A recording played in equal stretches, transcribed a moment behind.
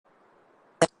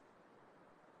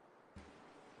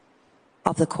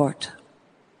of the court.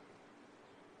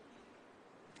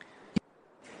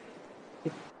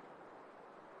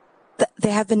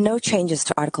 There have been no changes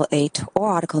to Article 8 or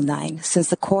Article 9 since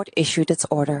the court issued its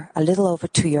order a little over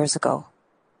 2 years ago.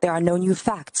 There are no new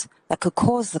facts that could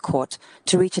cause the court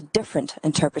to reach a different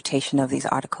interpretation of these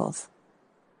articles.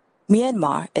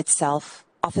 Myanmar itself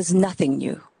offers nothing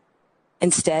new.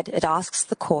 Instead, it asks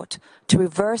the court to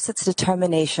reverse its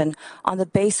determination on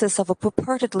the basis of a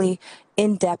purportedly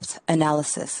in-depth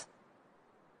analysis.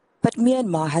 But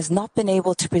Myanmar has not been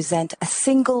able to present a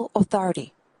single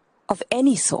authority of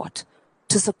any sort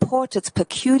to support its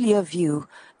peculiar view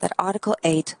that Article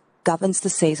 8 governs the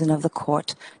season of the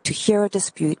court to hear a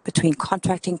dispute between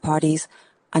contracting parties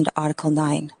under Article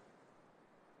 9.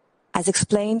 As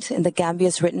explained in the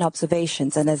Gambia's written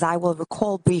observations, and as I will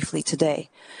recall briefly today,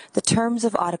 the terms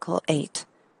of Article 8,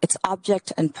 its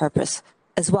object and purpose,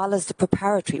 as well as the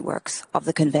preparatory works of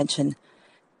the Convention,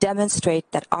 demonstrate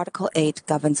that Article 8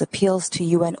 governs appeals to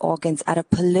UN organs at a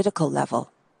political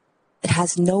level. It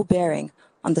has no bearing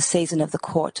on the season of the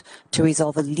court to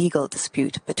resolve a legal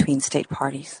dispute between state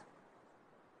parties.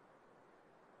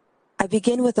 I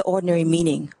begin with the ordinary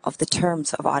meaning of the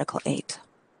terms of Article 8.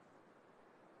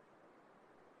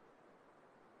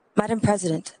 Madam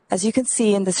President, as you can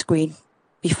see in the screen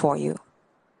before you,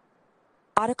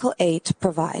 Article 8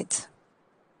 provides,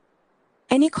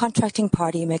 any contracting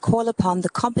party may call upon the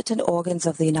competent organs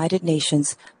of the United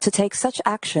Nations to take such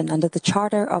action under the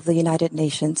Charter of the United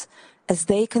Nations as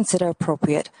they consider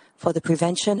appropriate for the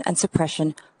prevention and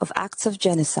suppression of acts of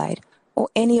genocide or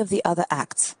any of the other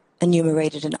acts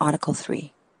enumerated in Article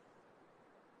 3.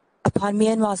 Upon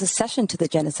Myanmar's accession to the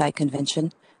Genocide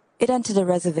Convention, it entered a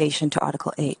reservation to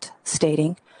Article 8,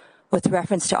 stating, with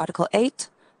reference to Article 8,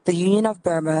 the Union of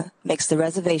Burma makes the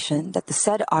reservation that the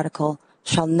said article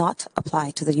shall not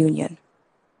apply to the Union.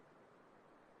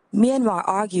 Myanmar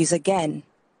argues again,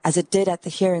 as it did at the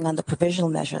hearing on the provisional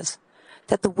measures,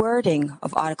 that the wording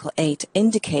of Article 8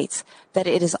 indicates that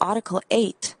it is Article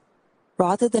 8,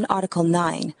 rather than Article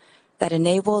 9, that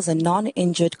enables a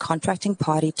non-injured contracting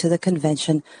party to the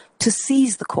Convention to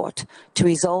seize the court to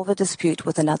resolve a dispute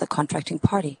with another contracting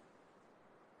party.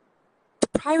 The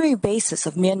primary basis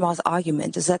of Myanmar's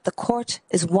argument is that the court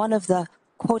is one of the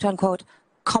quote-unquote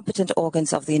competent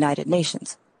organs of the United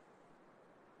Nations.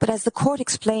 But as the court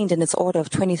explained in its order of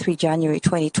 23 January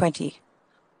 2020,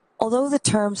 although the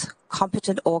terms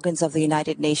competent organs of the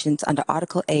United Nations under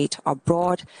Article 8 are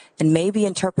broad and may be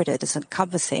interpreted as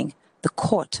encompassing the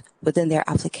court within their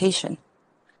application,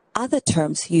 other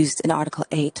terms used in Article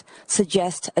 8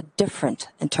 suggest a different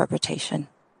interpretation.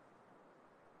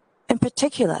 In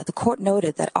particular, the court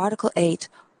noted that Article 8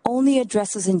 only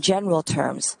addresses in general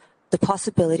terms the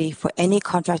possibility for any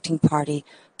contracting party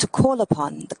to call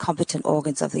upon the competent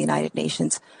organs of the United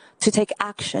Nations to take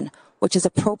action which is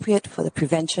appropriate for the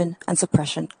prevention and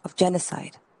suppression of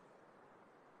genocide.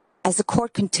 As the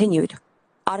court continued,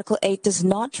 Article 8 does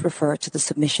not refer to the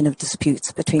submission of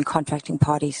disputes between contracting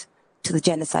parties to the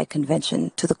Genocide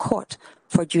Convention to the court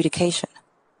for adjudication,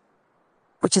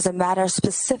 which is a matter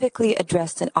specifically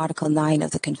addressed in Article 9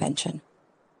 of the Convention.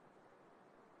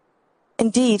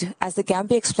 Indeed, as the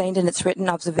Gambia explained in its written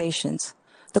observations,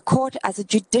 the court as a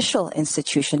judicial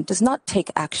institution does not take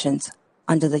actions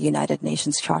under the United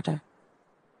Nations Charter.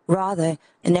 Rather,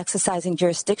 in exercising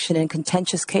jurisdiction in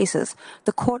contentious cases,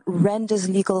 the court renders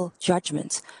legal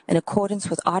judgments in accordance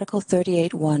with Article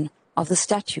 38(1) of the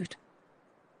statute.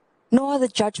 Nor are the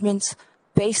judgments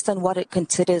based on what it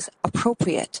considers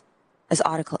appropriate, as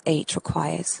Article 8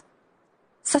 requires.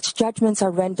 Such judgments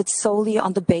are rendered solely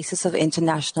on the basis of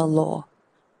international law.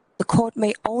 The court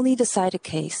may only decide a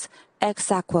case ex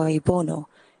aequo bono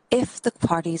if the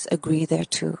parties agree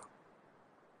thereto.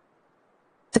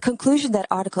 The conclusion that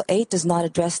Article 8 does not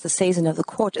address the season of the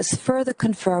court is further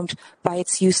confirmed by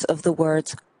its use of the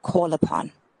words call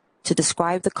upon to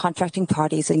describe the contracting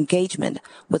party's engagement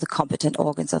with the competent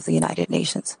organs of the United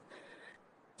Nations.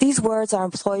 These words are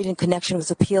employed in connection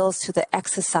with appeals to the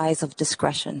exercise of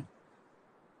discretion.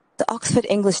 The Oxford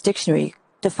English Dictionary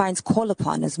defines call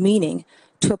upon as meaning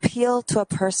to appeal to a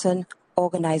person,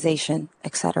 organization,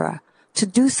 etc., to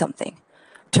do something,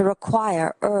 to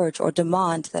require, urge, or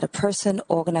demand that a person,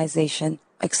 organization,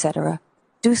 etc.,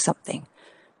 do something.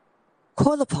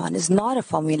 Call upon is not a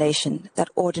formulation that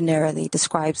ordinarily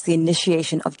describes the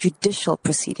initiation of judicial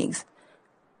proceedings,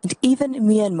 and even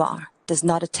Myanmar does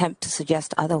not attempt to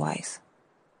suggest otherwise.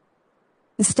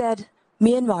 Instead,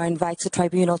 Myanmar invites the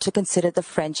tribunal to consider the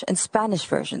French and Spanish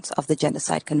versions of the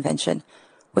Genocide Convention,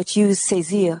 which use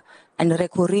saisir and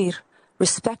recourir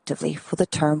respectively for the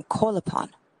term call upon.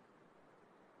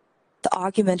 The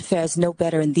argument fares no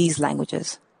better in these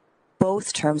languages.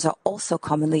 Both terms are also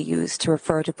commonly used to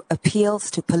refer to appeals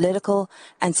to political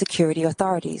and security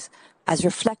authorities, as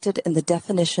reflected in the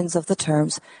definitions of the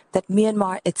terms that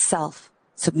Myanmar itself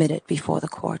submitted before the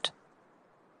court.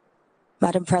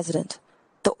 Madam President,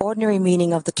 the ordinary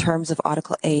meaning of the terms of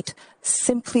Article 8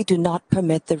 simply do not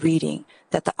permit the reading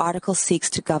that the article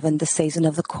seeks to govern the session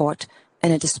of the court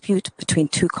in a dispute between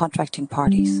two contracting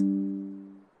parties.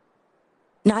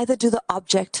 Neither do the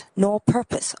object nor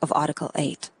purpose of Article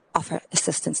 8 offer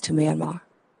assistance to Myanmar.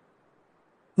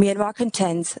 Myanmar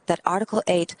contends that Article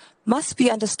 8 must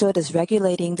be understood as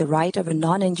regulating the right of a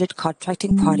non-injured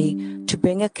contracting party to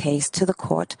bring a case to the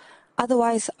court.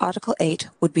 Otherwise, Article 8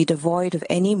 would be devoid of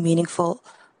any meaningful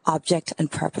object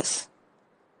and purpose.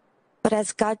 But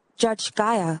as Judge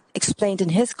Gaya explained in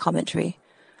his commentary,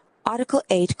 Article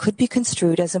 8 could be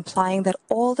construed as implying that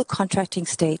all the contracting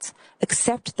states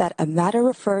accept that a matter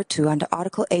referred to under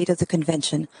Article 8 of the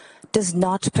Convention does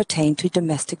not pertain to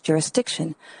domestic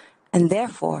jurisdiction, and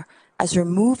therefore, as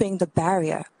removing the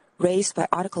barrier raised by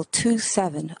Article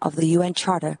 2.7 of the UN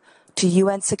Charter to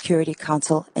UN Security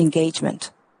Council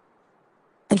engagement.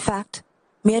 In fact,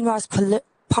 Myanmar's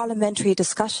parliamentary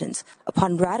discussions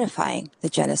upon ratifying the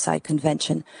Genocide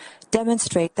Convention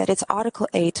demonstrate that its Article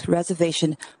 8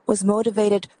 reservation was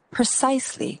motivated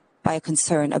precisely by a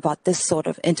concern about this sort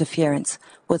of interference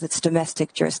with its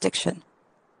domestic jurisdiction.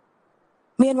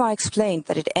 Myanmar explained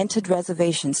that it entered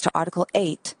reservations to Article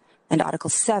 8 and Article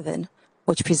 7,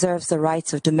 which preserves the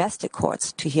rights of domestic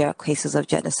courts to hear cases of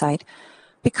genocide,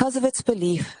 because of its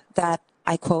belief that,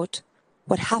 I quote,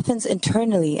 "What happens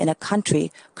internally in a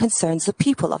country concerns the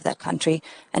people of that country,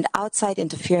 and outside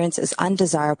interference is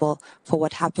undesirable for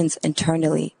what happens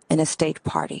internally in a state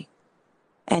party."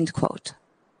 End quote.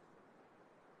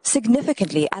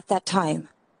 Significantly, at that time,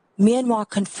 Myanmar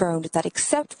confirmed that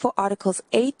except for Articles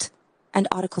 8 and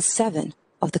Article 7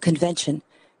 of the Convention,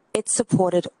 it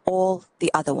supported all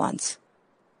the other ones.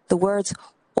 The words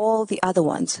 "all the other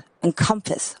ones"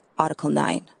 encompass Article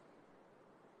 9.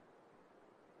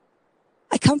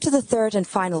 I come to the third and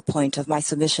final point of my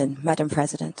submission, Madam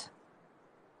President.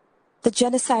 The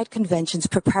Genocide Convention's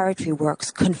preparatory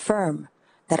works confirm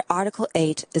that Article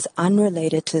 8 is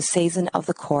unrelated to the session of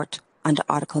the court under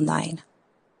Article 9.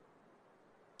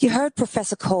 You heard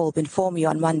Professor Kolb inform you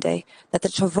on Monday that the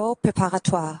travaux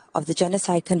préparatoires of the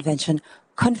Genocide Convention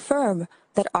confirm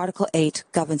that Article 8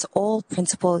 governs all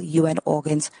principal UN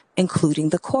organs, including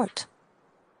the court.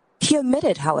 He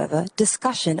omitted, however,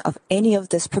 discussion of any of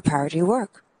this preparatory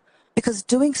work, because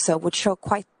doing so would show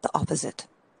quite the opposite.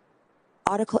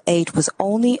 Article 8 was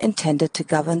only intended to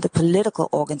govern the political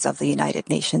organs of the United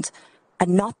Nations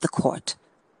and not the court,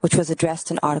 which was addressed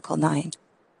in Article 9.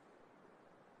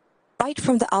 Right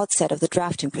from the outset of the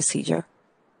drafting procedure,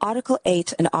 Article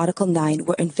 8 and Article 9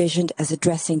 were envisioned as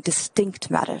addressing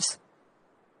distinct matters.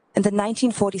 In the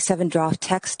 1947 draft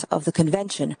text of the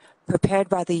Convention, prepared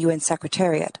by the UN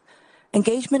Secretariat,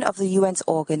 engagement of the UN's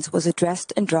organs was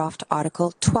addressed in draft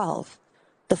Article 12,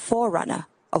 the forerunner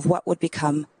of what would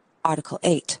become Article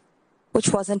 8, which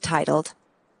was entitled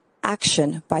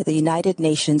Action by the United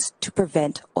Nations to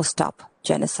Prevent or Stop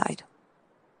Genocide.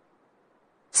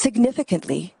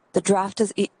 Significantly, the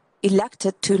drafters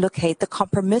elected to locate the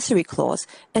compromissory clause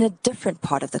in a different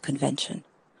part of the Convention,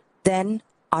 then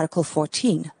Article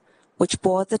 14, which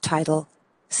bore the title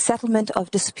Settlement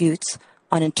of Disputes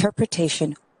on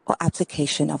Interpretation or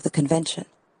Application of the Convention.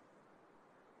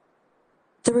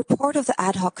 The report of the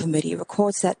Ad hoc Committee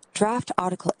records that draft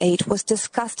Article 8 was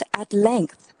discussed at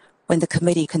length when the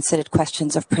committee considered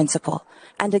questions of principle,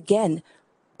 and again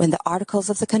when the articles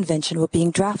of the Convention were being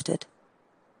drafted.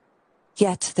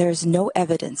 Yet there is no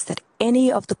evidence that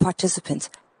any of the participants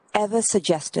ever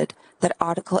suggested that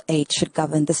Article 8 should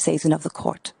govern the session of the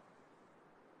court.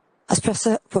 As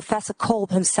Professor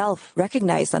Kolb himself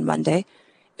recognized on Monday,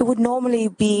 it would normally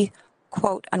be,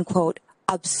 quote unquote,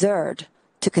 absurd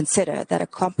to consider that a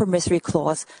compromissory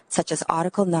clause such as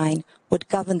Article 9 would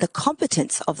govern the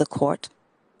competence of the court,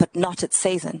 but not its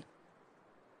session.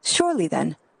 Surely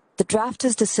then, the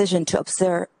drafter's decision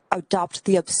to adopt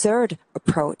the absurd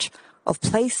approach of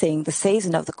placing the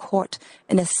session of the court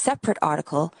in a separate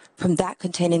article from that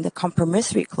containing the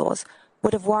compromissory clause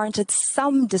would have warranted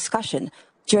some discussion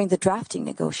during the drafting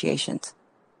negotiations.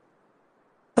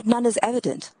 But none is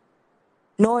evident,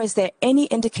 nor is there any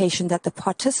indication that the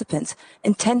participants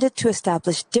intended to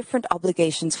establish different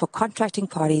obligations for contracting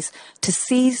parties to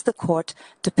seize the court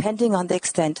depending on the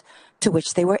extent to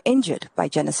which they were injured by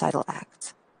genocidal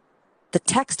acts. The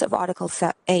text of Article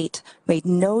 8 made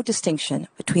no distinction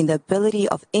between the ability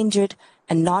of injured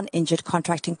and non-injured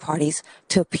contracting parties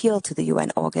to appeal to the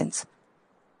UN organs.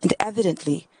 And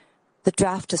evidently, the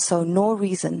drafters saw no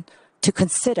reason to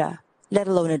consider, let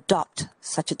alone adopt,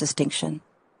 such a distinction.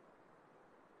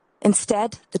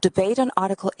 Instead, the debate on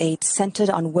Article 8 centered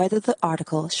on whether the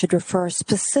article should refer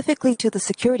specifically to the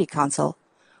Security Council,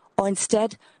 or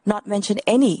instead not mention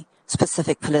any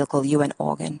specific political UN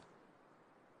organ.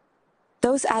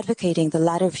 Those advocating the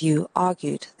latter view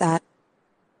argued that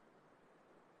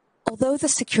although the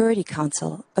Security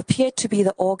Council appeared to be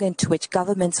the organ to which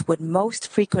governments would most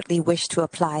frequently wish to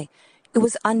apply, it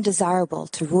was undesirable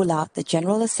to rule out the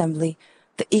General Assembly,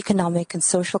 the Economic and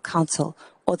Social Council,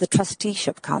 or the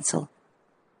Trusteeship Council.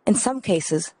 In some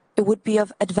cases, it would be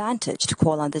of advantage to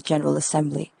call on the General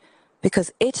Assembly,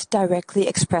 because it directly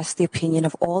expressed the opinion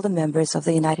of all the members of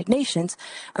the United Nations,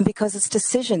 and because its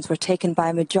decisions were taken by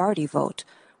a majority vote,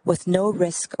 with no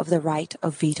risk of the right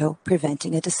of veto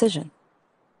preventing a decision.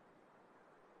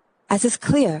 As is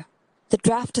clear, the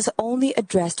drafters only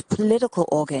addressed political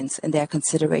organs in their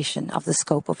consideration of the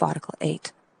scope of Article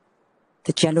 8.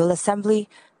 The General Assembly,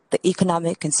 the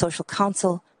Economic and Social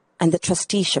Council, and the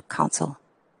Trusteeship Council.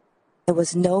 There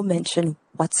was no mention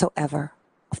whatsoever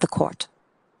of the court.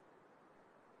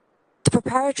 The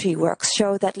preparatory works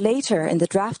show that later in the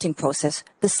drafting process,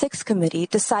 the Sixth Committee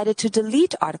decided to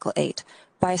delete Article 8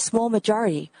 by a small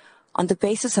majority on the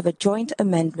basis of a joint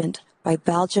amendment by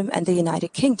Belgium and the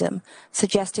United Kingdom,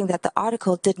 suggesting that the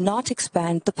article did not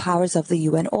expand the powers of the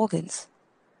UN organs.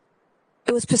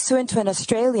 It was pursuant to an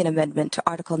Australian amendment to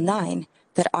Article 9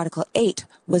 that Article 8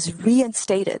 was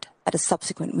reinstated at a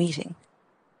subsequent meeting.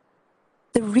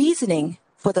 The reasoning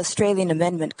for the Australian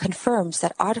amendment confirms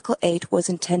that Article 8 was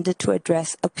intended to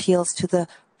address appeals to the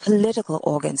political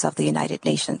organs of the United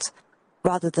Nations,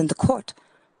 rather than the court,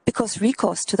 because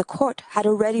recourse to the court had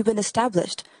already been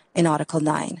established in Article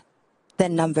 9,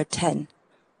 then number 10.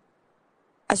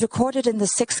 As recorded in the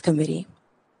Sixth Committee,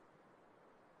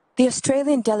 the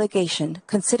Australian delegation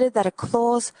considered that a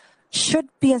clause should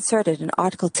be inserted in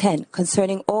Article 10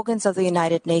 concerning organs of the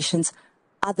United Nations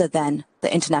other than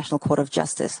the International Court of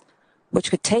Justice, which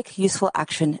could take useful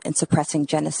action in suppressing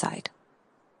genocide.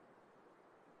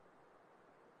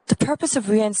 The purpose of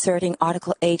reinserting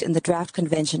Article 8 in the draft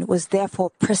convention was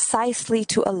therefore precisely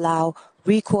to allow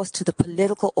recourse to the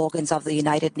political organs of the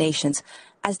United Nations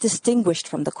as distinguished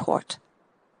from the court.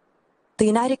 The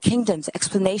United Kingdom's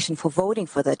explanation for voting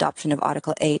for the adoption of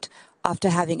Article 8, after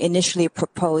having initially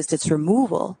proposed its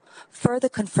removal, further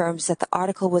confirms that the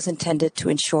article was intended to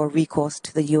ensure recourse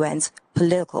to the UN's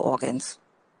political organs.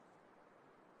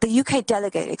 The UK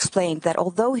delegate explained that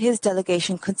although his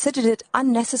delegation considered it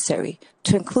unnecessary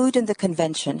to include in the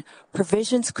convention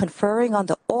provisions conferring on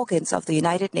the organs of the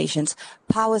United Nations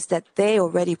powers that they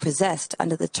already possessed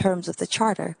under the terms of the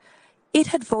Charter, it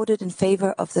had voted in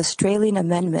favour of the Australian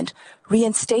amendment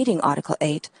reinstating Article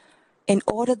 8 in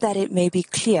order that it may be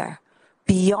clear,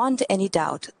 beyond any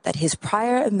doubt, that his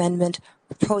prior amendment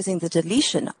proposing the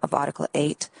deletion of Article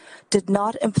 8 did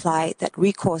not imply that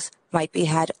recourse might be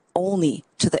had only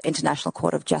to the International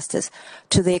Court of Justice,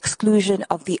 to the exclusion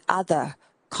of the other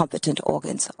competent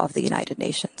organs of the United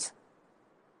Nations.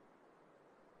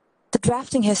 The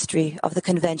drafting history of the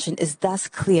Convention is thus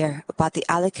clear about the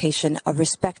allocation of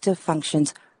respective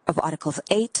functions of Articles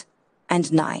 8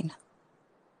 and 9.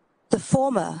 The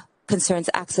former concerns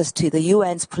access to the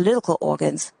UN's political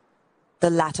organs, the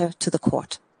latter to the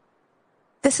court.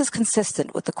 This is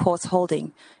consistent with the court's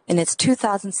holding in its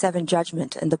 2007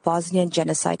 judgment in the Bosnian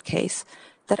genocide case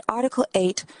that Article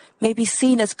 8 may be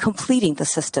seen as completing the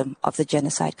system of the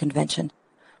Genocide Convention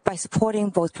by supporting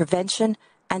both prevention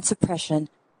and suppression,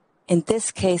 in this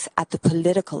case at the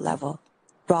political level,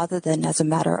 rather than as a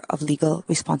matter of legal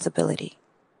responsibility.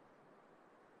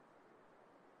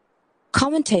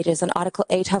 Commentators on Article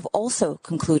 8 have also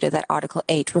concluded that Article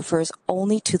 8 refers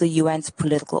only to the UN's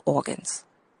political organs.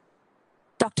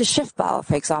 Dr. Schiffbauer,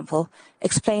 for example,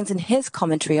 explains in his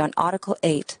commentary on Article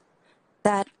 8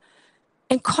 that,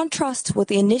 in contrast with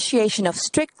the initiation of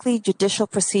strictly judicial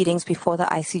proceedings before the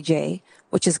ICJ,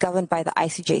 which is governed by the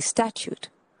ICJ statute,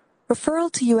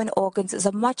 referral to UN organs is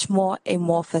a much more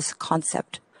amorphous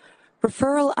concept.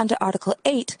 Referral under Article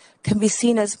 8 can be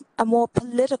seen as a more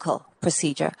political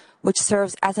procedure, which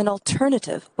serves as an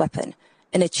alternative weapon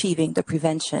in achieving the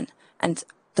prevention and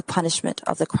the punishment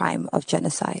of the crime of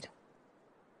genocide.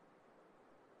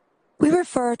 We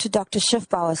refer to Dr.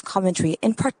 Schiffbauer's commentary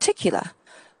in particular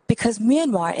because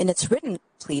Myanmar, in its written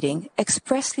pleading,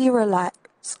 expressly relies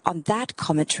on that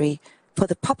commentary for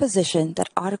the proposition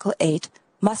that Article 8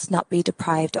 must not be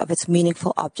deprived of its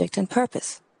meaningful object and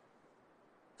purpose.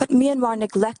 But Myanmar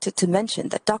neglected to mention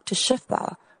that Dr.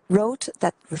 Schiffbauer wrote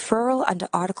that referral under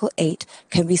Article 8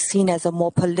 can be seen as a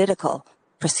more political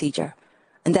procedure,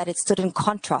 and that it stood in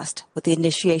contrast with the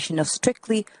initiation of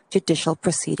strictly judicial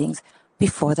proceedings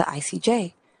before the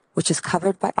ICJ, which is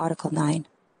covered by Article 9.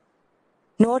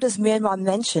 Nor does Myanmar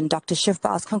mention Dr.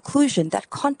 Shivba's conclusion that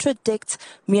contradicts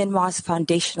Myanmar's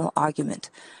foundational argument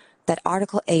that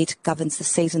Article 8 governs the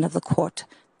session of the court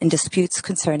in disputes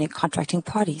concerning contracting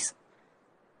parties.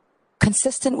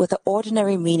 Consistent with the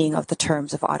ordinary meaning of the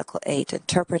terms of Article 8,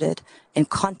 interpreted in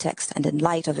context and in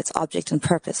light of its object and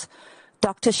purpose,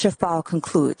 Dr. Shivba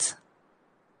concludes,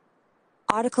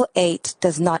 Article 8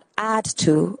 does not add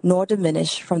to nor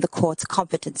diminish from the court's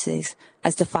competencies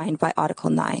as defined by Article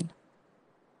 9.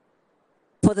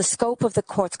 For the scope of the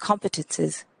court's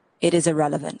competencies, it is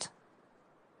irrelevant.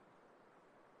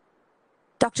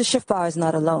 Dr. Shivba is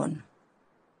not alone.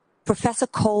 Professor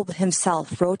Kolb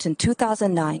himself wrote in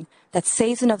 2009 that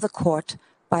session of the court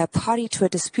by a party to a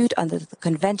dispute under the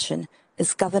Convention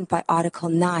is governed by Article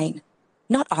 9,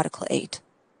 not Article 8.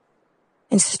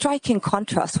 In striking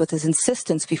contrast with his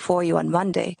insistence before you on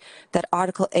Monday that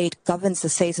Article 8 governs the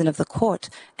session of the court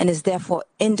and is therefore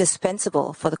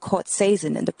indispensable for the court's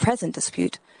session in the present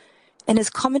dispute, in his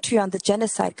commentary on the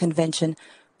Genocide Convention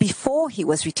before he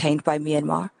was retained by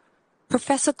Myanmar,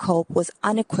 Professor Kolb was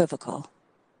unequivocal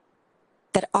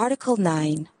that Article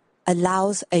 9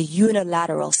 allows a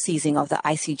unilateral seizing of the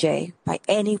ICJ by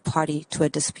any party to a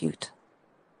dispute.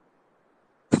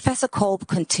 Professor Kolb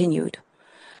continued,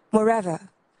 moreover,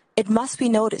 it must be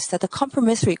noticed that the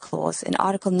compromissory clause in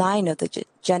Article 9 of the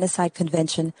Genocide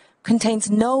Convention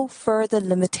contains no further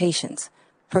limitations,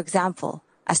 for example,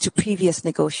 as to previous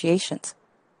negotiations.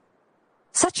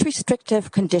 Such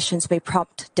restrictive conditions may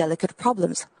prompt delicate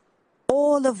problems,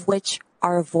 all of which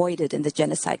are avoided in the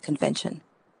Genocide Convention.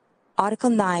 Article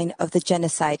 9 of the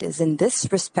Genocide is in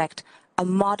this respect a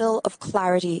model of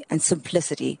clarity and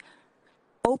simplicity,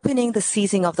 opening the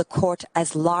seizing of the court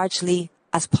as largely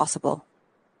as possible.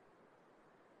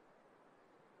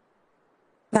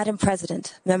 Madam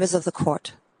President, members of the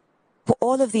court, for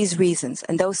all of these reasons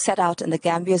and those set out in the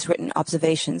Gambia's written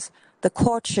observations, the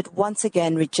court should once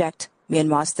again reject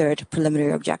Myanmar's third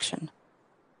preliminary objection.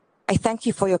 I thank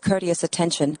you for your courteous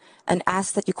attention and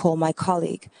ask that you call my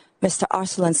colleague, Mr.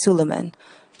 Arsalan Suleiman,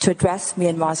 to address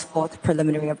Myanmar's fourth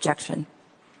preliminary objection.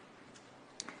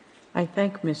 I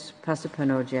thank Ms.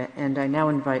 Pasupanoja, and I now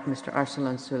invite Mr.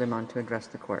 Arsalan Suleiman to address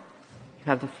the court. You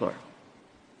have the floor.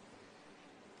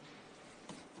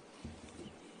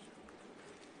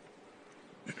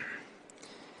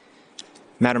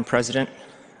 Madam President,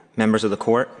 members of the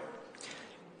court,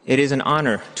 it is an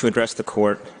honor to address the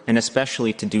court, and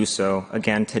especially to do so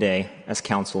again today as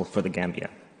counsel for the Gambia.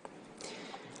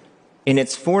 In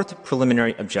its fourth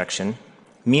preliminary objection,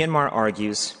 Myanmar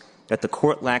argues that the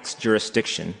court lacks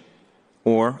jurisdiction,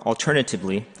 or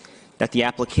alternatively, that the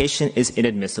application is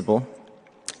inadmissible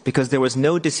because there was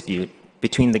no dispute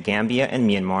between the Gambia and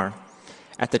Myanmar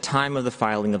at the time of the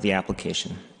filing of the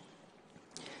application.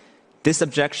 This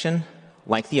objection,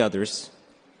 like the others,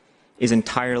 is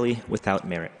entirely without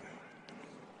merit.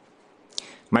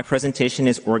 My presentation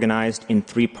is organized in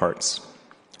three parts.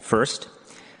 First,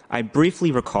 I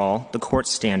briefly recall the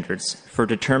court's standards for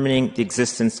determining the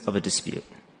existence of a dispute.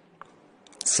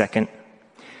 Second,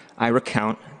 I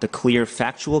recount the clear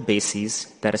factual bases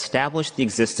that establish the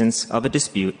existence of a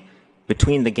dispute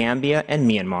between the Gambia and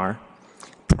Myanmar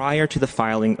prior to the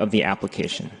filing of the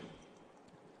application.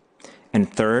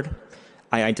 And third,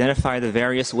 I identify the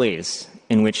various ways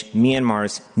in which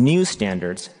Myanmar's new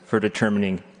standards for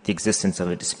determining the existence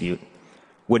of a dispute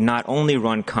would not only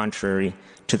run contrary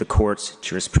to the court's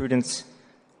jurisprudence,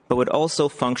 but would also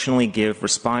functionally give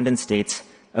respondent states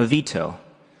a veto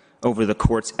over the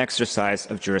court's exercise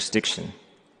of jurisdiction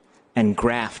and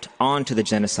graft onto the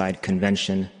Genocide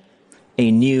Convention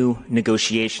a new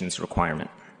negotiations requirement.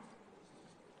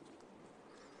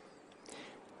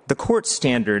 The court's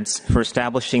standards for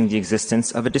establishing the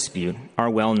existence of a dispute are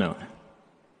well known.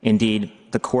 Indeed,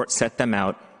 the court set them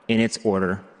out in its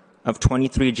order of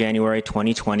 23 January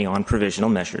 2020 on provisional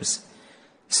measures,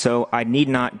 so I need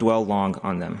not dwell long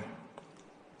on them.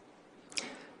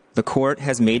 The court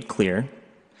has made clear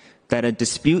that a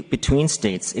dispute between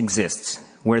states exists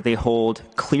where they hold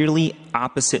clearly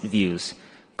opposite views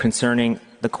concerning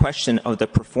the question of the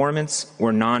performance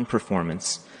or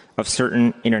non-performance of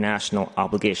certain international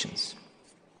obligations.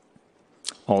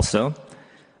 Also,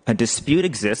 a dispute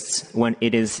exists when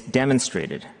it is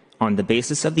demonstrated on the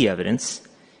basis of the evidence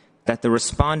that the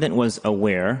respondent was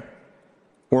aware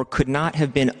or could not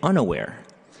have been unaware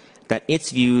that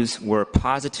its views were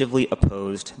positively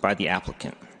opposed by the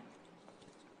applicant.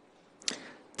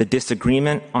 the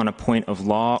disagreement on a point of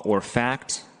law or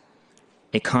fact,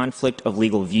 a conflict of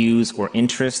legal views or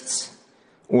interests,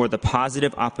 or the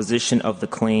positive opposition of the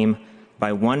claim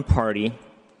by one party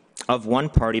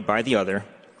by the other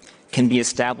can be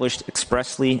established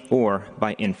expressly or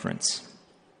by inference.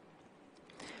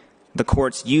 The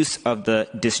Court's use of the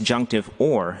disjunctive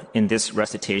or in this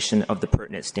recitation of the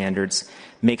pertinent standards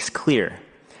makes clear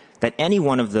that any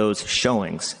one of those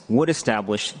showings would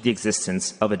establish the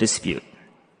existence of a dispute.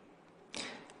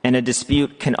 And a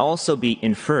dispute can also be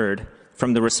inferred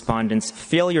from the respondent's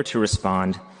failure to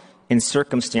respond in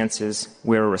circumstances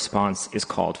where a response is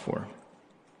called for.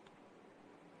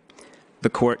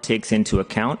 The Court takes into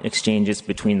account exchanges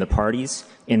between the parties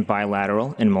in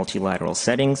bilateral and multilateral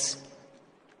settings,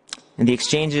 and the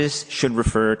exchanges should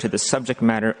refer to the subject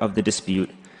matter of the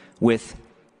dispute with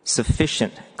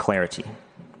sufficient clarity.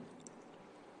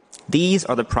 These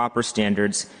are the proper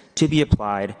standards to be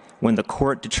applied when the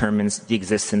Court determines the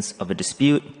existence of a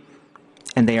dispute,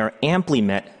 and they are amply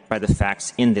met by the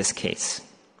facts in this case.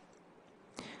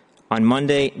 On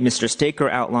Monday, Mr. Staker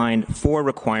outlined 4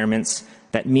 requirements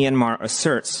that Myanmar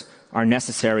asserts are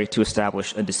necessary to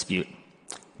establish a dispute.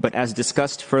 But as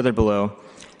discussed further below,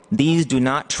 these do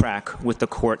not track with the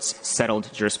Court's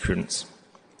settled jurisprudence.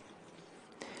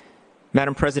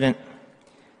 Madam President,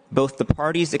 both the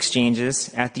parties'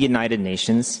 exchanges at the United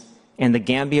Nations and the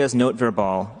Gambia's note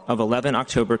verbal of 11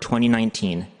 October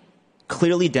 2019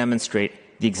 clearly demonstrate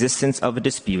the existence of a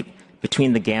dispute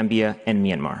between the Gambia and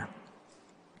Myanmar.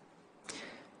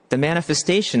 The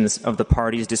manifestations of the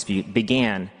parties' dispute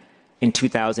began in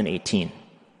 2018.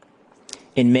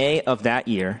 In May of that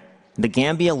year, the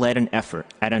Gambia led an effort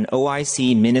at an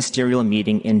OIC ministerial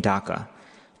meeting in Dhaka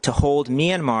to hold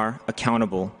Myanmar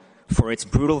accountable for its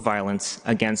brutal violence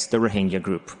against the Rohingya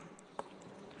group.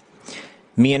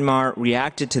 Myanmar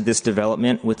reacted to this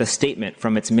development with a statement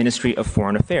from its Ministry of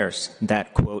Foreign Affairs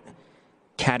that, quote,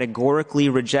 categorically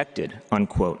rejected,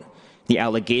 unquote, the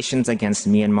allegations against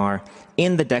Myanmar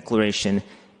in the declaration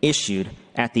issued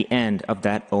at the end of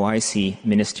that OIC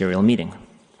ministerial meeting.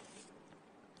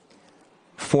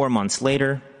 4 months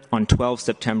later, on 12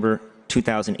 September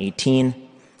 2018,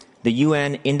 the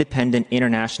UN Independent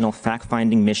International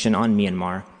Fact-Finding Mission on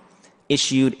Myanmar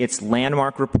issued its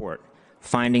landmark report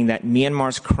finding that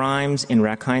Myanmar's crimes in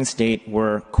Rakhine State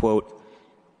were, quote,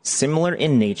 similar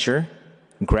in nature,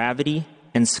 gravity,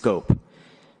 and scope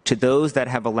to those that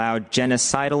have allowed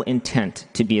genocidal intent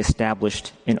to be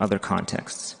established in other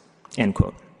contexts, end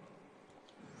quote.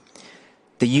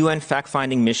 The UN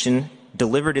fact-finding mission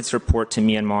delivered its report to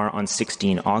Myanmar on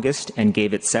 16 August and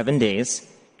gave it 7 days,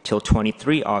 till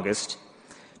 23 August,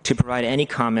 to provide any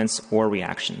comments or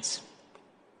reactions.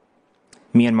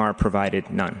 Myanmar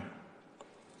provided none.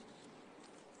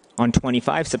 On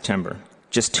 25 September,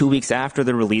 just 2 weeks after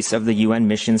the release of the UN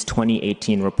mission's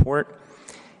 2018 report,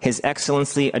 His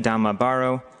Excellency Adama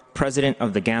Barrow, President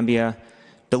of the Gambia,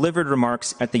 delivered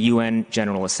remarks at the UN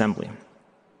General Assembly.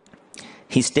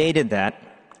 He stated that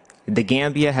the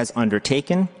Gambia has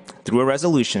undertaken, through a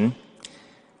resolution,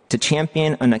 to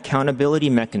champion an accountability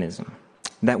mechanism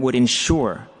that would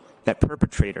ensure that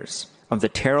perpetrators of the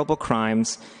terrible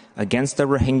crimes against the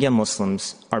Rohingya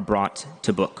Muslims are brought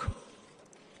to book.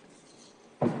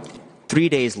 3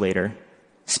 days later,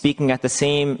 speaking at the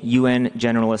same UN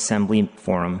General Assembly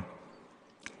forum,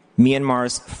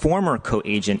 Myanmar's former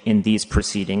co-agent in these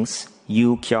proceedings,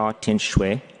 Yu Kyaw Tin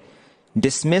Shwe,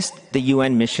 dismissed the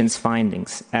UN mission's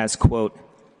findings as, quote,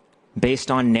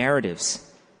 based on narratives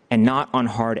and not on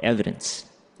hard evidence,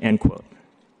 end quote.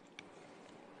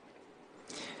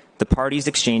 The parties'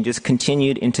 exchanges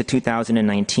continued into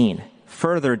 2019,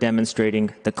 further demonstrating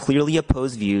the clearly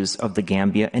opposed views of the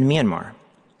Gambia and Myanmar.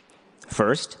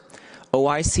 First,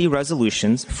 OIC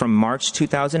resolutions from March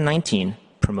 2019,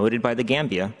 promoted by the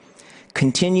Gambia,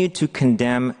 continued to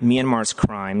condemn Myanmar's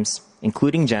crimes,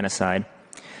 including genocide,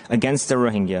 against the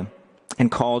Rohingya and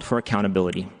called for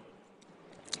accountability.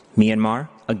 Myanmar,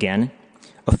 again,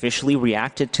 officially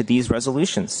reacted to these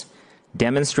resolutions,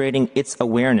 demonstrating its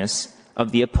awareness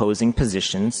of the opposing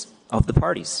positions of the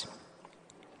parties.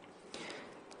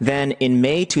 Then, in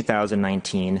May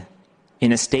 2019,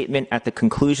 in a statement at the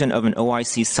conclusion of an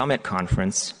OIC summit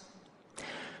conference,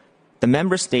 the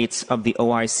member states of the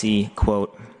OIC,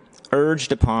 quote,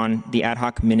 urged upon the ad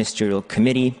hoc ministerial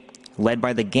committee led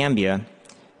by the Gambia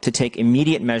to take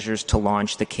immediate measures to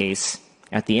launch the case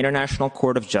at the International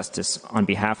Court of Justice on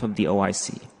behalf of the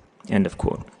OIC, end of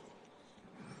quote.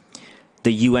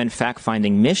 The UN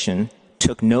fact-finding mission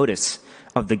took notice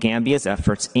of the Gambia's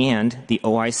efforts and the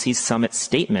OIC summit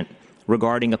statement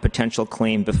regarding a potential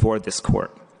claim before this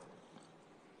court.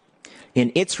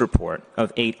 In its report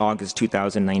of 8 August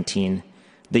 2019,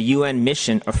 the UN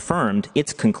mission affirmed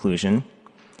its conclusion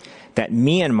that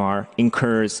Myanmar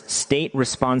incurs state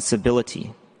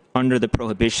responsibility under the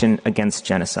prohibition against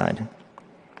genocide,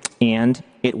 and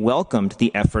it welcomed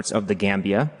the efforts of the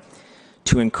Gambia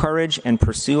to encourage and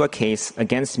pursue a case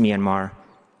against Myanmar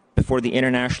before the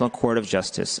International Court of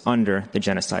Justice under the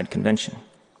Genocide Convention.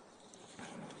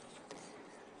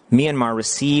 Myanmar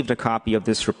received a copy of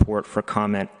this report for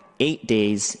comment 8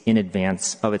 days in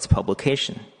advance of its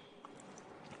publication.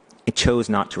 It chose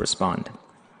not to respond.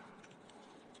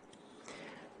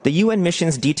 The UN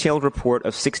mission's detailed report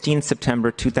of 16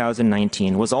 September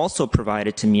 2019 was also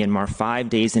provided to Myanmar 5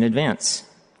 days in advance.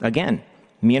 Again,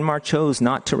 Myanmar chose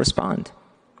not to respond.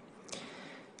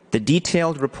 The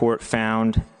detailed report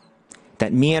found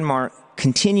that Myanmar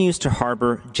continues to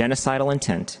harbor genocidal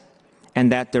intent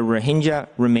and that the Rohingya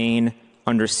remain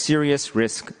under serious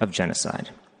risk of genocide.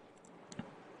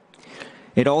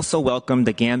 It also welcomed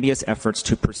the Gambia's efforts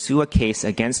to pursue a case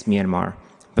against Myanmar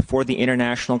before the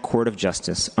International Court of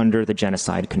Justice under the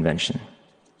Genocide Convention.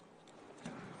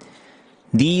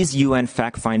 These UN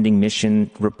fact-finding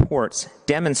mission reports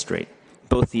demonstrate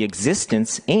both the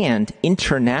existence and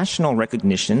international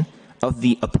recognition of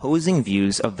the opposing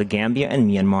views of the Gambia and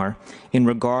Myanmar in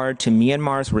regard to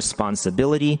Myanmar's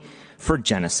responsibility for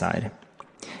genocide.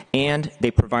 And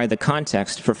they provide the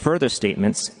context for further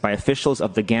statements by officials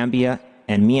of the Gambia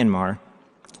and Myanmar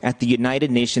at the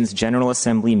United Nations General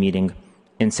Assembly meeting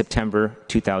in September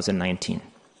 2019.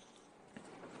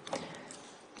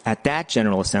 At that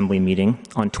General Assembly meeting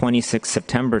on 26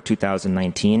 September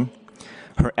 2019,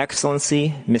 Her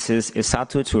Excellency Mrs.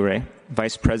 Isatou Touré,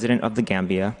 Vice President of the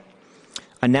Gambia,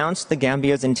 announced the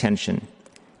Gambia's intention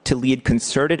to lead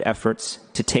concerted efforts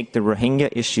to take the Rohingya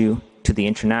issue to the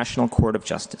International Court of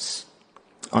Justice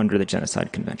under the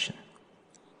Genocide Convention.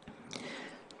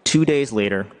 2 days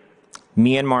later,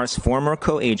 Myanmar's former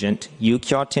co-agent, U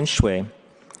Kyaw Tin Shwe,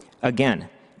 again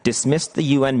dismissed the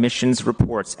UN mission's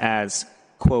reports as,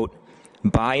 quote,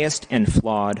 biased and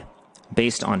flawed,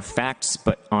 based not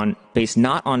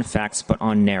on facts but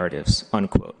on narratives,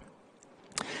 unquote.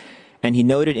 And he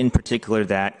noted in particular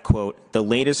that, quote, the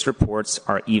latest reports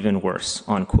are even worse,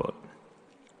 unquote.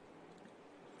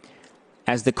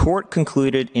 As the court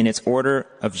concluded in its order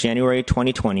of January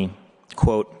 2020,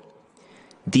 quote,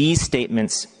 these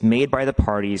statements made by the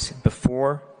parties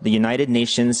before the United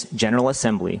Nations General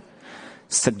Assembly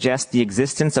suggest the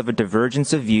existence of a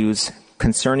divergence of views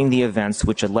concerning the events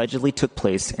which allegedly took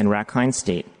place in Rakhine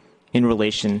State in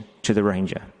relation to the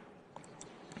Rohingya.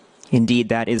 Indeed,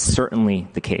 that is certainly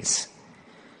the case.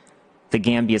 The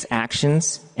Gambia's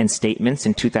actions and statements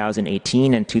in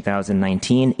 2018 and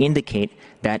 2019 indicate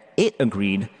that it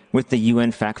agreed with the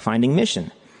UN fact-finding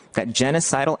mission that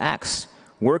genocidal acts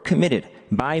were committed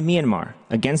by Myanmar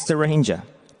against the Rohingya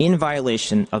in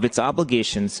violation of its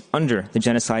obligations under the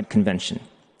Genocide Convention,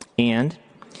 and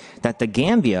that the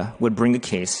Gambia would bring a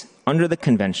case under the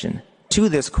Convention to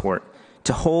this court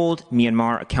to hold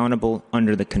Myanmar accountable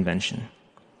under the Convention.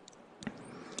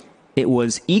 It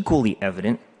was equally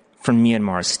evident from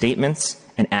Myanmar's statements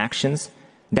and actions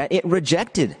that it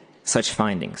rejected such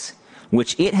findings,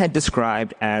 which it had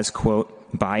described as, quote,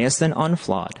 biased and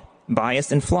flawed,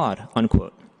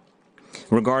 unquote,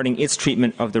 regarding its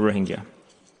treatment of the Rohingya.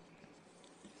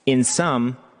 In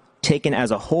sum, taken as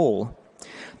a whole,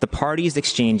 the parties'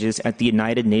 exchanges at the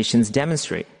United Nations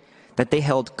demonstrate that they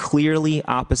held clearly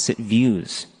opposite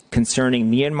views concerning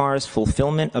Myanmar's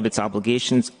fulfillment of its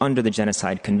obligations under the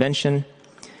Genocide Convention,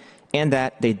 and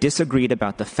that they disagreed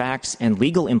about the facts and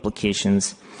legal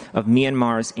implications of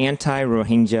Myanmar's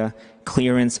anti-Rohingya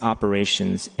clearance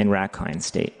operations in Rakhine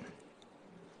State.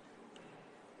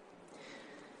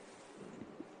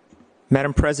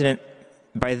 Madam President,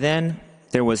 by then,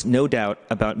 there was no doubt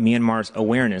about Myanmar's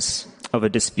awareness of a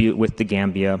dispute with the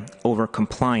Gambia over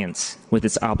compliance with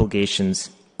its obligations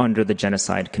under the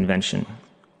Genocide Convention.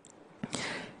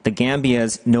 The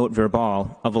Gambia's note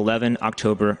verbal of 11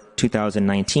 October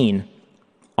 2019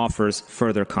 offers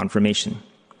further confirmation.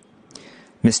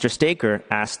 Mr. Staker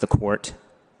asked the court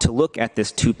to look at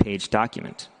this 2-page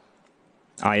document.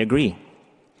 I agree.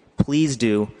 Please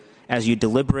do as you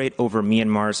deliberate over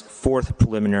Myanmar's 4th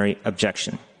preliminary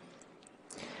objection.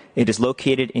 It is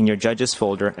located in your judge's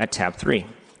folder at tab 3.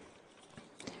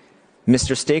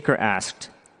 Mr. Staker asked,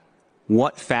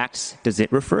 what facts does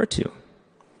it refer to?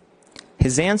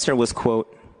 His answer was,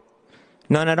 quote,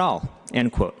 none at all,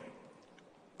 end quote.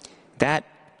 That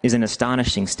is an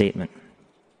astonishing statement.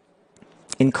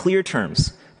 In clear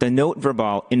terms, the note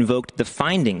verbal invoked the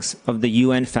findings of the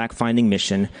UN fact-finding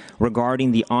mission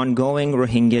regarding the ongoing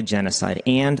Rohingya genocide,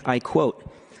 and, I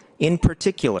quote, in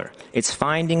particular, its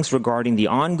findings regarding the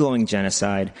ongoing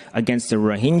genocide against the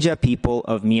Rohingya people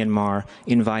of Myanmar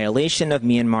in violation of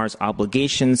Myanmar's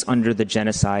obligations under the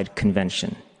Genocide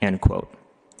Convention, end quote.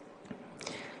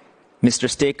 Mr.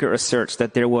 Staker asserts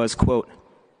that there was, quote,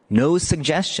 no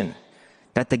suggestion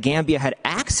that the Gambia had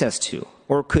access to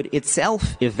or could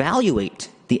itself evaluate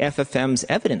the FFM's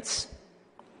evidence.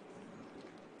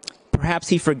 Perhaps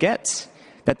he forgets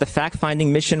that the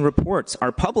fact-finding mission reports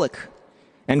are public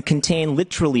and contain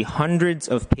literally hundreds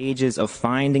of pages of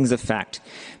findings of fact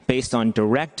based on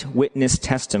direct witness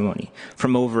testimony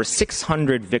from over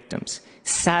 600 victims,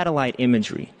 satellite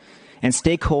imagery, and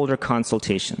stakeholder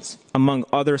consultations, among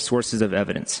other sources of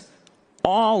evidence,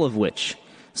 all of which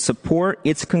support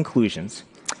its conclusions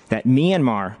that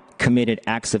Myanmar committed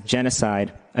acts of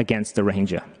genocide against the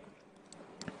Rohingya.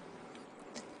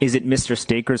 Is it Mr.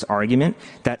 Staker's argument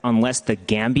that unless the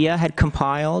Gambia had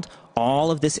compiled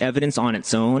all of this evidence on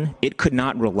its own, it could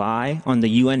not rely on the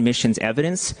UN mission's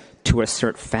evidence to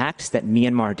assert facts that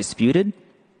Myanmar disputed?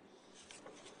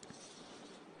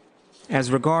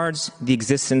 As regards the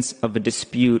existence of a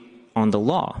dispute on the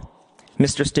law,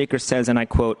 Mr. Staker says, and I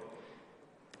quote,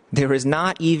 there is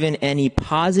not even any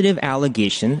positive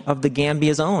allegation of the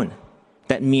Gambia's own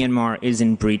that Myanmar is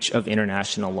in breach of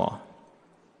international law.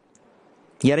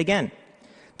 Yet again,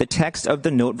 the text of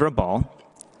the note verbal,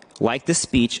 like the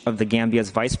speech of the Gambia's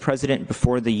vice president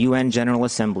before the UN General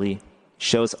Assembly,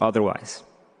 shows otherwise.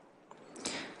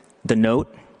 The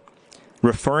note,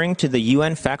 referring to the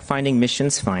UN fact-finding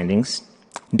mission's findings,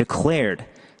 declared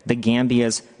the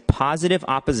Gambia's positive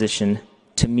opposition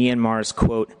to Myanmar's,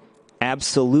 quote,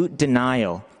 absolute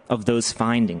denial of those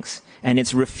findings and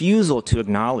its refusal to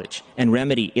acknowledge and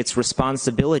remedy its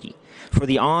responsibility for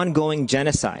the ongoing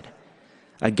genocide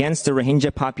against the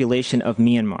Rohingya population of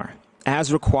Myanmar,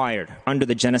 as required under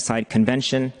the Genocide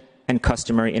Convention and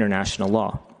customary international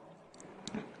law.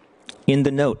 In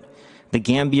the note, the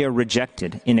Gambia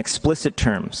rejected in explicit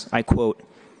terms, I quote,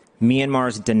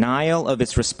 Myanmar's denial of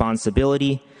its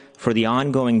responsibility for the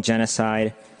ongoing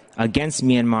genocide against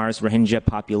Myanmar's Rohingya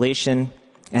population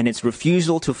and its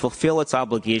refusal to fulfill its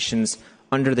obligations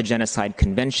under the Genocide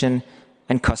Convention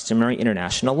and customary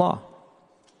international law.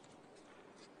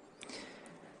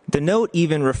 The note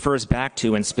even refers back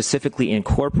to and specifically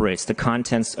incorporates the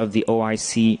contents of the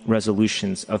OIC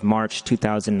resolutions of March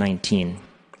 2019,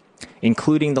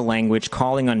 including the language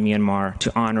calling on Myanmar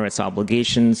to honor its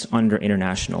obligations under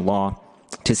international law,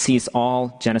 to cease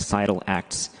all genocidal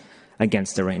acts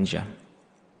against the Rohingya.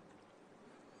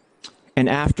 And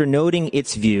after noting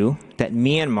its view that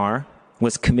Myanmar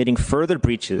was committing further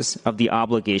breaches of the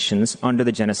obligations under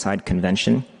the Genocide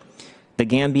Convention, the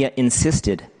Gambia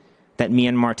insisted that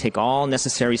Myanmar take all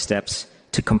necessary steps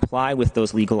to comply with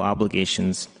those legal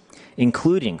obligations,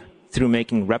 including through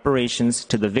making reparations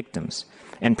to the victims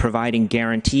and providing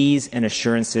guarantees and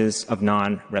assurances of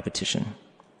non-repetition.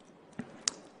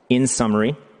 In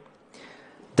summary,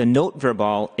 the note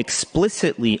verbal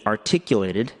explicitly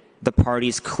articulated the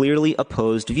parties' clearly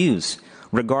opposed views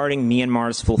regarding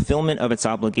Myanmar's fulfillment of its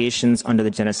obligations under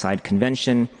the Genocide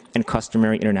Convention and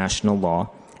customary international law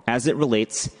as it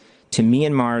relates to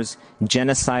Myanmar's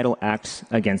genocidal acts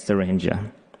against the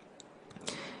Rohingya.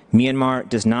 Myanmar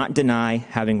does not deny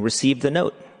having received the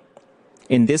note.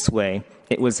 In this way,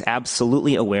 it was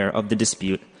absolutely aware of the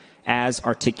dispute as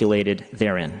articulated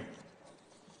therein.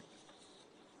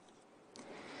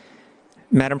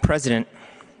 Madam President,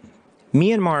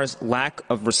 Myanmar's lack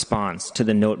of response to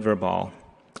the note verbal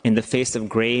in the face of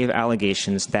grave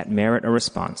allegations that merit a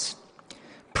response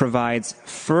provides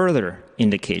further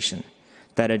indication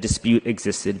that a dispute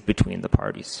existed between the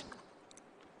parties.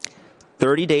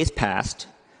 30 days passed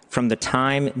from the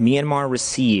time Myanmar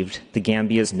received the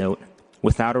Gambia's note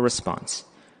without a response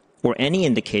or any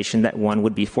indication that one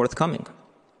would be forthcoming.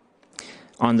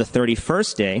 On the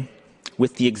 31st day,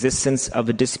 with the existence of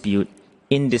a dispute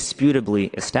indisputably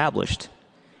established,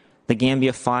 the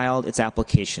Gambia filed its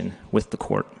application with the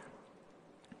court.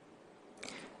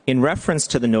 In reference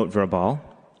to the note verbal,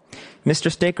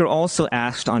 Mr. Staker also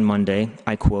asked on Monday,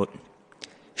 I quote,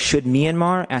 should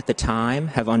Myanmar at the time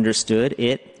have understood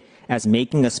it as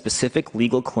making a specific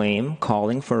legal claim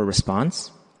calling for a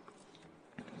response?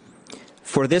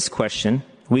 For this question,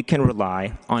 we can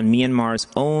rely on Myanmar's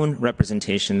own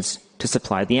representations to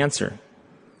supply the answer.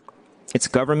 Its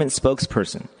government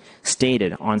spokesperson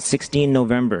stated on 16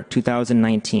 November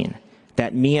 2019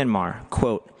 that Myanmar,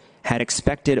 quote, had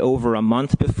expected over a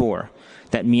month before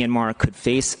that Myanmar could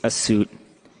face a suit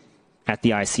at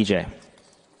the ICJ.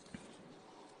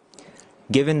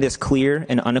 Given this clear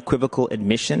and unequivocal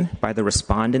admission by the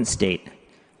respondent state,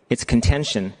 its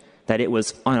contention that it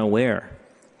was unaware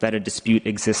that a dispute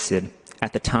existed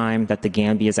at the time that the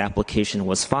Gambia's application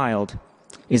was filed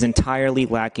is entirely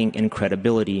lacking in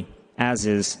credibility, as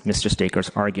is Mr.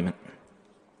 Staker's argument.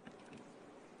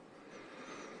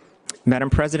 Madam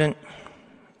President,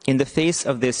 in the face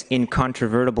of this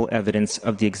incontrovertible evidence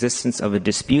of the existence of a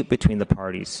dispute between the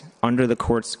parties under the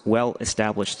court's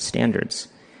well-established standards,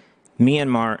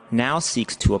 Myanmar now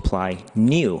seeks to apply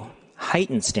new,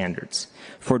 heightened standards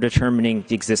for determining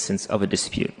the existence of a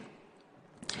dispute.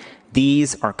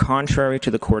 These are contrary to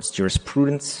the court's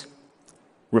jurisprudence,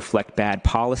 reflect bad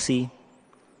policy,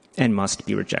 and must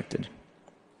be rejected.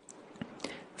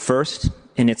 First,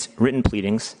 in its written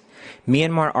pleadings,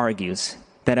 Myanmar argues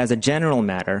that as a general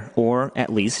matter, or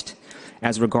at least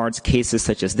as regards cases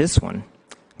such as this one,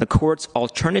 the court's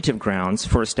alternative grounds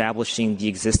for establishing the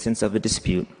existence of a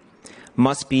dispute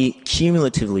must be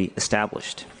cumulatively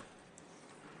established.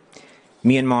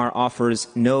 Myanmar offers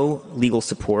no legal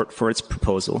support for its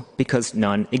proposal because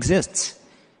none exists.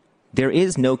 There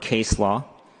is no case law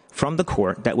from the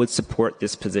court that would support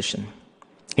this position.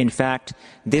 In fact,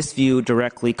 this view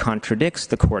directly contradicts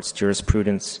the court's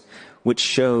jurisprudence, which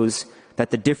shows that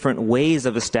the different ways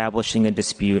of establishing a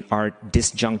dispute are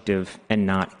disjunctive and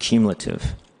not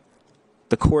cumulative.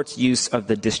 The court's use of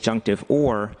the disjunctive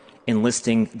or in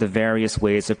listing the various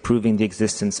ways of proving the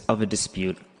existence of a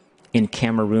dispute in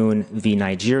Cameroon v.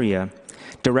 Nigeria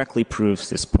directly proves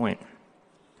this point.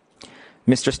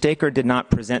 Mr. Staker did not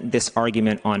present this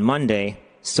argument on Monday,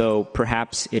 so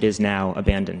perhaps it is now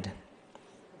abandoned.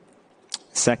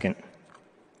 Second,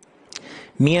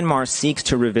 Myanmar seeks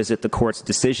to revisit the court's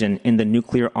decision in the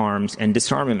nuclear arms and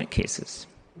disarmament cases.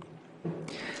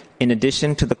 In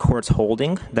addition to the court's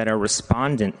holding that a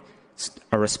respondent's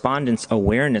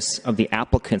awareness of the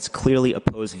applicant's clearly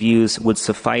opposed views would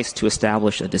suffice to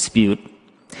establish a dispute,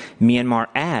 Myanmar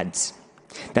adds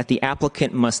that the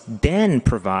applicant must then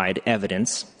provide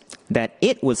evidence that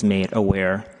it was made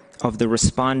aware of the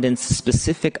respondent's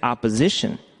specific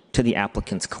opposition to the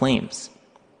applicant's claims.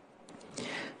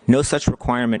 No such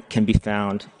requirement can be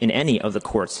found in any of the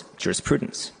court's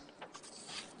jurisprudence.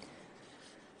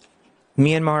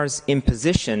 Myanmar's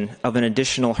imposition of an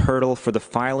additional hurdle for the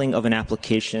filing of an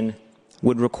application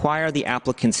would require the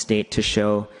applicant state to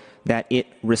show that it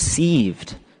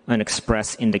received an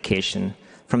express indication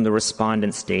from the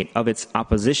respondent state of its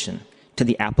opposition to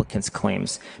the applicant's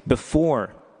claims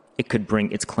before it could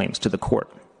bring its claims to the court.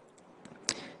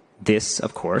 This,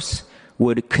 of course,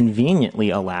 would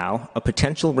conveniently allow a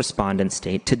potential respondent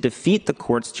state to defeat the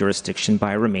court's jurisdiction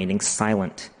by remaining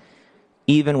silent,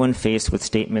 even when faced with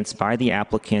statements by the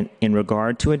applicant in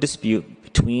regard to a dispute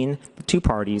between the two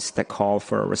parties that call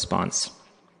for a response.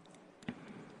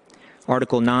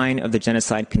 Article 9 of the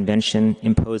Genocide Convention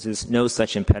imposes no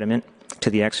such impediment to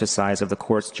the exercise of the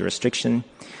court's jurisdiction,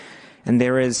 and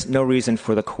there is no reason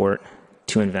for the court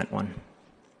to invent one.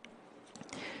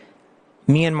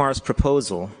 Myanmar's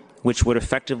proposal, which would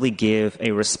effectively give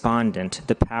a respondent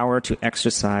the power to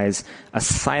exercise a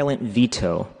silent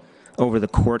veto over the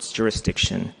court's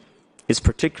jurisdiction, is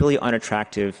particularly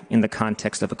unattractive in the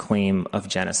context of a claim of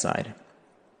genocide.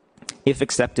 If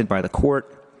accepted by the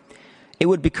court, it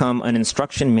would become an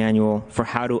instruction manual for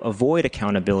how to avoid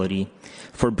accountability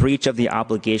for breach of the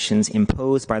obligations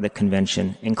imposed by the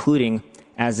Convention, including,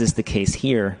 as is the case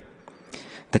here,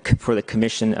 for the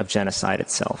commission of genocide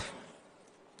itself.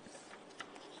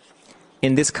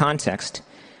 In this context,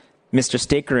 Mr.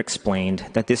 Staker explained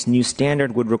that this new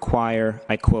standard would require,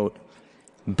 I quote,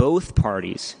 both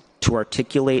parties to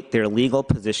articulate their legal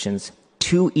positions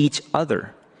to each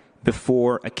other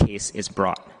before a case is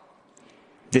brought.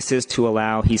 This is to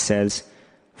allow, he says,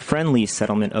 friendly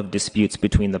settlement of disputes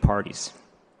between the parties.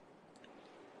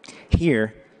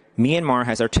 Here, Myanmar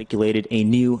has articulated a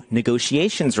new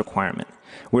negotiations requirement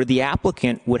where the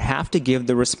applicant would have to give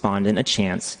the respondent a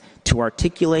chance to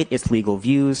articulate its legal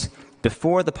views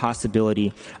before the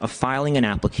possibility of filing an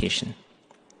application.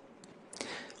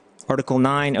 Article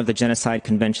 9 of the Genocide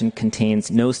Convention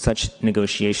contains no such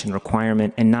negotiation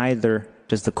requirement, and neither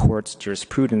does the court's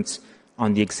jurisprudence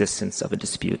on the existence of a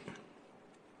dispute.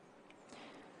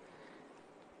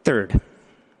 Third,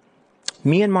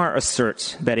 Myanmar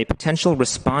asserts that a potential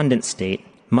respondent state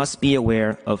must be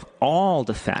aware of all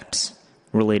the facts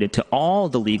related to all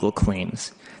the legal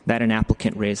claims that an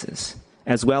applicant raises,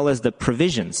 as well as the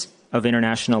provisions of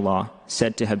international law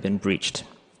said to have been breached.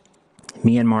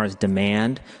 Myanmar's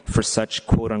demand for such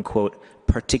quote-unquote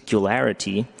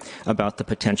particularity about the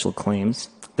potential claims,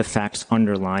 the facts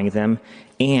underlying them,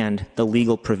 and the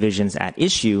legal provisions at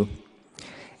issue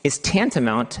is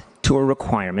tantamount to a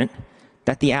requirement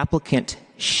that the applicant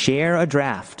share a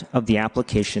draft of the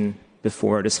application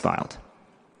before it is filed.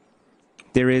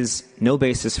 There is no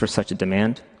basis for such a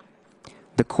demand.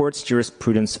 The court's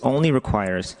jurisprudence only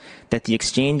requires that the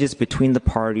exchanges between the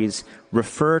parties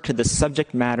refer to the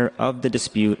subject matter of the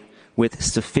dispute with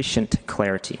sufficient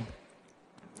clarity.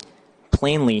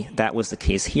 Plainly, that was the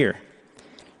case here.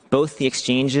 Both the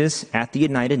exchanges at the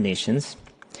United Nations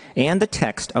and the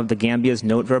text of the Gambia's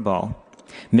note verbal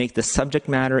make the subject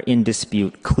matter in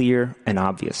dispute clear and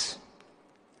obvious.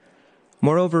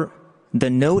 Moreover, the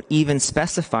note even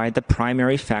specified the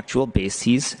primary factual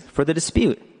bases for the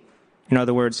dispute. In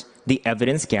other words, the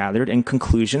evidence gathered and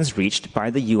conclusions reached by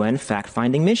the UN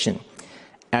fact-finding mission,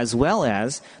 as well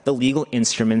as the legal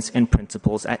instruments and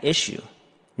principles at issue,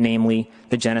 namely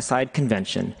the Genocide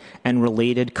Convention and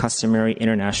related customary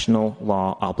international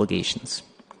law obligations.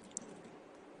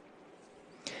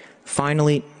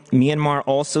 Finally, Myanmar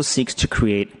also seeks to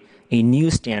create a new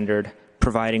standard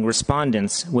providing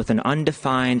respondents with an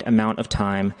undefined amount of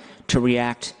time to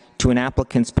react to an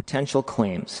applicant's potential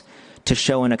claims, to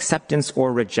show an acceptance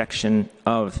or rejection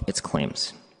of its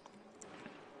claims.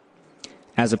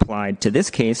 As applied to this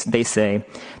case, they say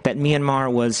that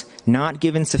Myanmar was not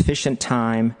given sufficient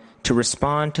time to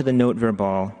respond to the note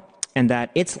verbal and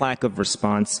that its lack of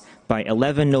response by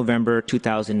 11 November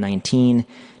 2019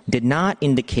 did not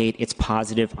indicate its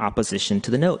positive opposition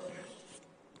to the note.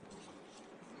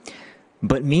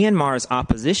 But Myanmar's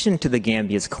opposition to the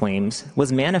Gambia's claims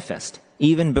was manifest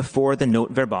even before the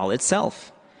note verbal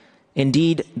itself.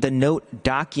 Indeed, the note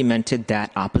documented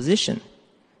that opposition.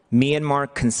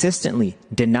 Myanmar consistently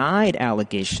denied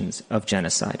allegations of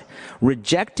genocide,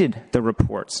 rejected the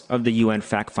reports of the UN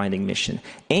fact-finding mission,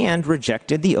 and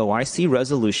rejected the OIC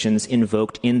resolutions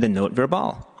invoked in the note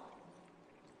verbal.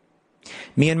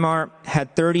 Myanmar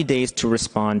had 30 days to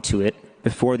respond to it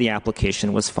before the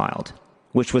application was filed,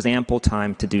 which was ample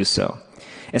time to do so,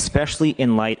 especially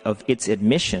in light of its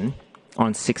admission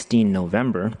on 16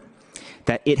 November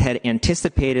that it had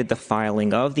anticipated the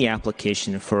filing of the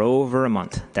application for over a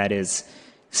month, that is,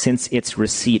 since its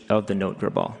receipt of the note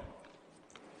verbal.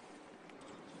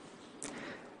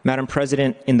 Madam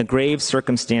President, in the grave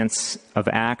circumstance of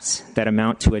acts that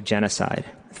amount to a genocide,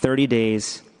 30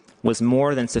 days was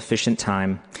more than sufficient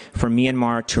time for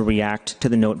Myanmar to react to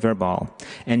the note verbal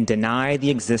and deny the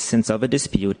existence of a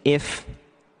dispute if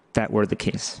that were the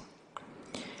case.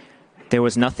 There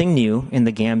was nothing new in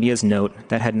the Gambia's note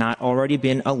that had not already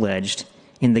been alleged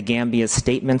in the Gambia's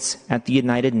statements at the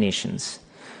United Nations,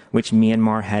 which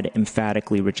Myanmar had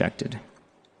emphatically rejected.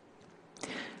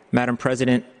 Madam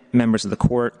President, members of the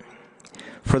court,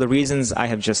 for the reasons I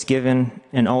have just given,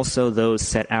 and also those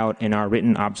set out in our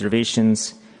written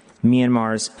observations,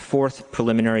 Myanmar's fourth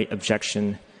preliminary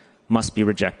objection must be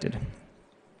rejected.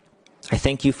 I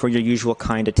thank you for your usual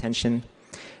kind attention.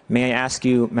 May I ask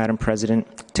you, Madam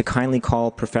President, to kindly call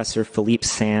Professor Philippe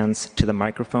Sands to the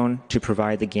microphone to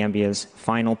provide the Gambia's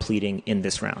final pleading in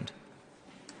this round.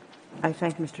 I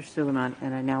thank Mr. Suleiman,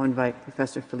 and I now invite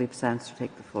Professor Philippe Sands to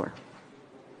take the floor.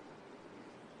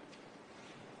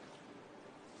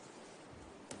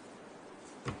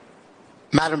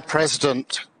 Madam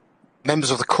President,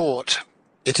 members of the court,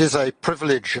 it is a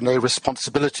privilege and a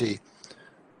responsibility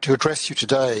to address you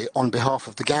today on behalf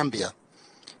of the Gambia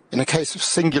in a case of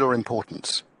singular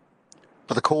importance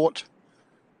for the court,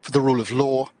 for the rule of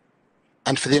law,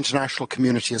 and for the international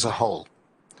community as a whole.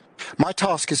 My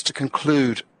task is to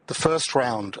conclude the first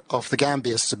round of the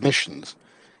Gambia's submissions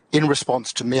in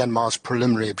response to Myanmar's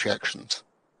preliminary objections.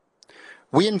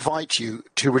 We invite you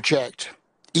to reject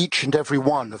each and every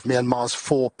one of Myanmar's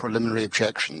 4 preliminary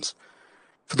objections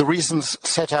for the reasons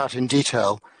set out in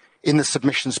detail in the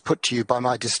submissions put to you by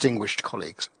my distinguished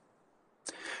colleagues.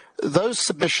 Those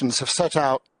submissions have set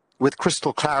out with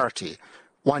crystal clarity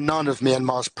why none of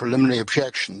Myanmar's preliminary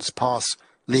objections pass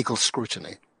legal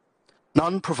scrutiny.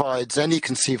 None provides any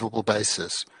conceivable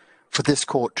basis for this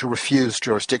court to refuse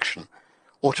jurisdiction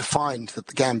or to find that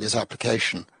the Gambia's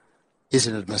application is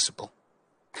inadmissible.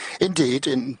 Indeed,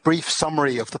 in brief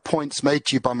summary of the points made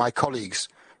to you by my colleagues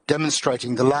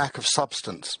demonstrating the lack of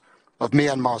substance of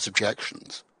Myanmar's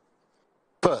objections.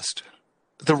 First,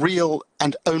 the real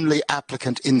and only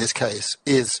applicant in this case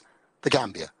is the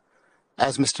Gambia,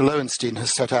 as Mr. Lowenstein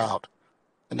has set out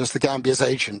and as the Gambia's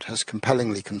agent has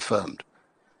compellingly confirmed.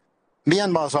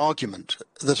 Myanmar's argument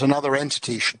that another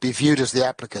entity should be viewed as the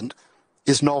applicant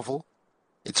is novel,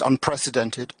 it's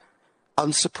unprecedented,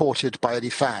 unsupported by any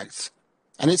facts,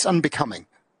 and it's unbecoming.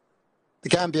 The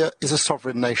Gambia is a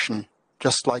sovereign nation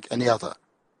just like any other.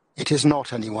 It is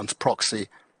not anyone's proxy,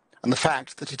 and the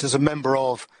fact that it is a member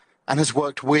of and has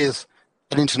worked with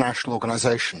an international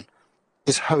organisation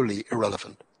is wholly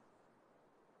irrelevant.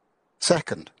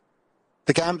 Second,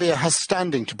 the Gambia has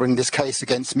standing to bring this case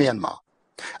against Myanmar.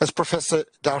 As Professor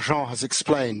Dargent has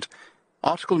explained,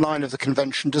 Article 9 of the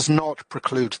Convention does not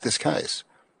preclude this case,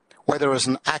 whether as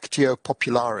an actio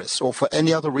popularis or for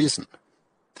any other reason.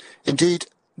 Indeed,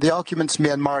 the arguments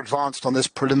Myanmar advanced on this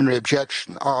preliminary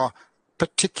objection are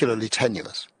particularly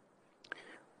tenuous.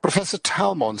 Professor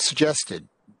Talmon suggested,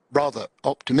 rather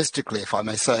optimistically if I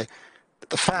may say, that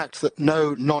the fact that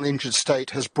no non-injured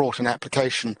state has brought an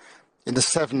application in the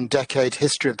 7-decade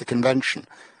history of the Convention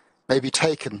may be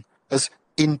taken as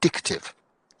indicative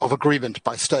of agreement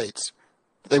by states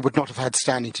that they would not have had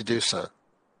standing to do so.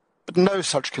 But no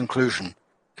such conclusion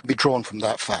can be drawn from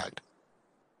that fact.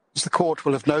 As the Court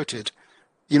will have noted,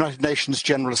 the United Nations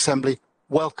General Assembly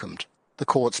welcomed the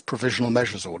Court's Provisional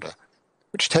Measures Order,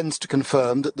 which tends to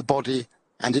confirm that the body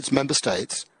and its member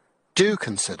states do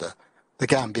consider the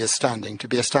Gambia's standing to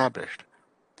be established.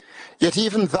 Yet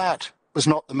even that was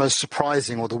not the most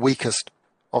surprising or the weakest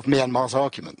of Myanmar's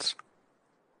arguments.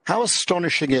 How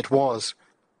astonishing it was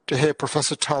to hear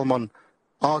Professor Talmon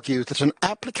argue that an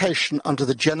application under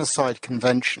the Genocide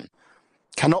Convention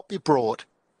cannot be brought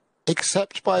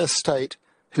except by a state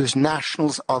whose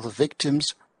nationals are the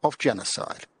victims of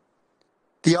genocide.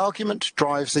 The argument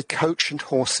drives a coach and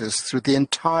horses through the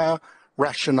entire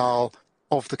rationale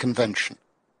of the Convention,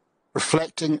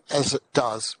 reflecting, as it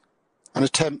does, an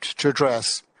attempt to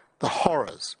address the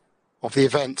horrors of the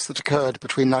events that occurred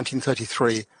between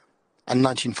 1933 and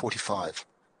 1945.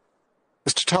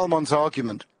 Mr. Talmon's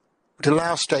argument would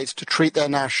allow states to treat their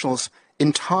nationals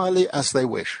entirely as they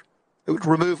wish. It would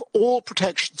remove all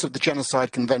protections of the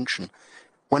Genocide Convention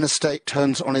when a state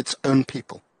turns on its own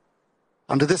people.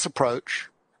 Under this approach,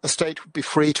 a state would be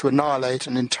free to annihilate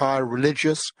an entire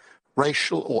religious,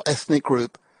 racial or ethnic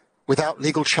group without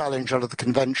legal challenge under the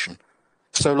Convention,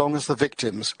 so long as the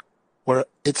victims were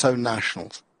its own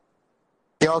nationals.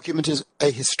 The argument is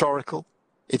ahistorical,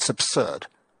 it's absurd,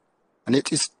 and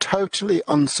it is totally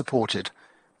unsupported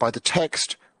by the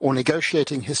text or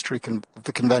negotiating history of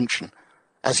the Convention,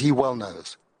 as he well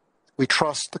knows. We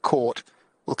trust the Court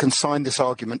will consign this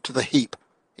argument to the heap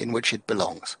in which it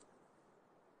belongs.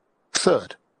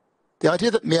 Third, the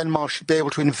idea that Myanmar should be able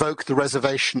to invoke the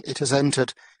reservation it has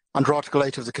entered under Article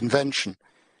 8 of the Convention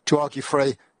to argue for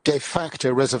a de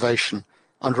facto reservation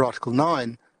under Article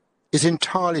 9 is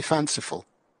entirely fanciful,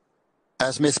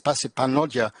 as Ms.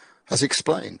 Pasipanodia has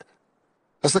explained.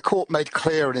 As the Court made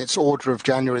clear in its order of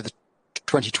January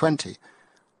 2020,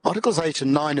 Articles 8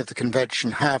 and 9 of the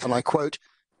Convention have, and I quote,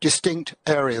 distinct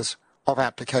areas of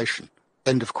application,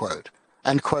 end of quote,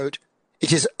 and quote,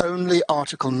 it is only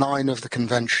Article 9 of the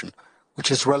Convention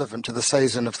which is relevant to the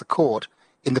seisin of the Court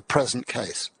in the present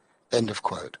case, end of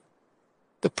quote.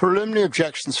 The preliminary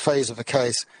objections phase of a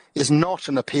case is not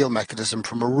an appeal mechanism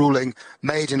from a ruling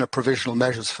made in a provisional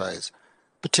measures phase,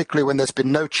 particularly when there's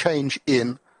been no change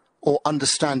in or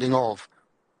understanding of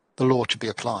the law to be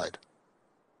applied.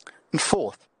 And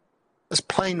fourth, there's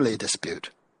plainly a dispute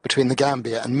between the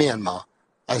Gambia and Myanmar,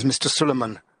 as Mr.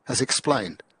 Suleiman has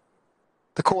explained.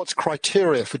 The Court's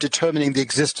criteria for determining the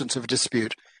existence of a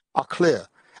dispute are clear,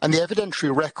 and the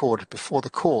evidentiary record before the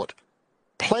Court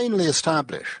plainly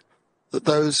establish that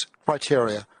those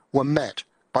criteria were met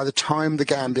by the time the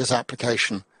Gambia's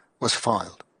application was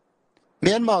filed.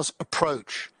 Myanmar's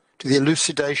approach to the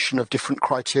elucidation of different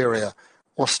criteria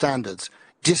or standards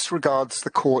disregards the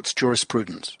Court's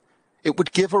jurisprudence. It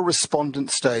would give a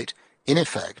respondent state, in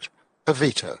effect, a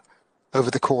veto over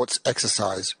the Court's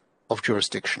exercise of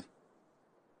jurisdiction.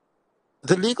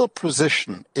 The legal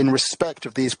position in respect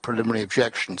of these preliminary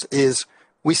objections is,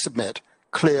 we submit,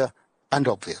 clear and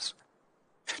obvious.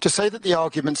 To say that the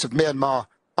arguments of Myanmar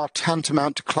are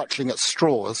tantamount to clutching at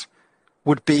straws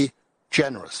would be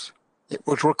generous. It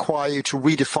would require you to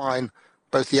redefine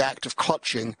both the act of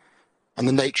clutching and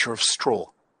the nature of straw.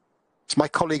 As my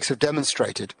colleagues have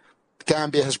demonstrated,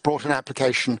 Gambia has brought an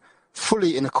application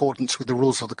fully in accordance with the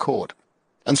rules of the Court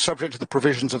and subject to the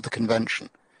provisions of the Convention.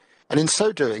 And in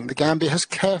so doing, the Gambia has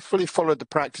carefully followed the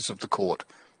practice of the Court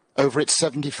over its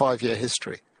 75-year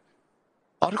history.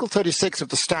 Article 36 of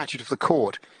the Statute of the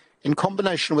Court, in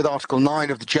combination with Article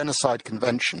 9 of the Genocide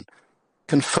Convention,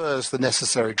 confers the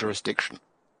necessary jurisdiction.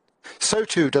 So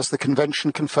too does the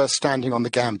Convention confer standing on the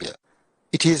Gambia.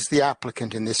 It is the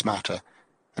applicant in this matter,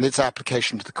 and its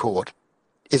application to the Court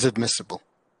is admissible.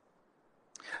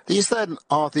 These then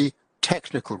are the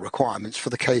technical requirements for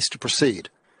the case to proceed,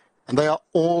 and they are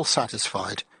all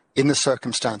satisfied in the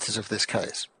circumstances of this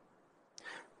case.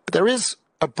 But there is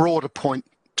a broader point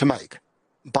to make,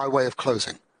 by way of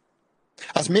closing.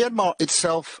 As Myanmar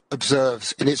itself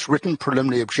observes in its written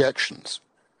preliminary objections,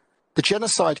 the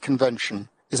Genocide Convention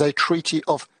is a treaty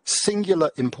of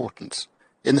singular importance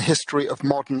in the history of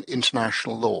modern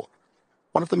international law,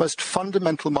 one of the most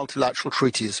fundamental multilateral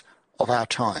treaties of our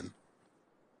time.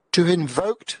 To have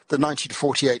invoked the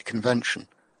 1948 Convention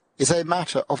is a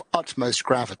matter of utmost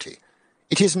gravity.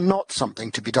 It is not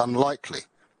something to be done lightly,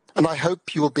 and I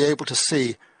hope you will be able to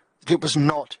see that it was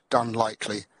not done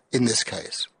lightly in this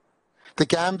case. The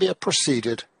Gambia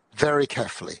proceeded very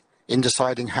carefully in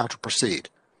deciding how to proceed.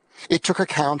 It took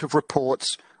account of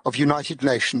reports of United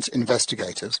Nations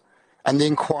investigators and the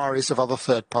inquiries of other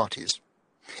third parties.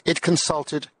 It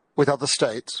consulted with other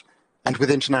states and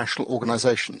with international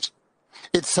organizations.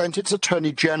 It sent its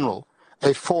Attorney General,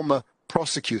 a former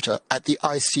prosecutor at the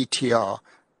ICTR,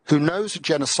 who knows a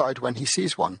genocide when he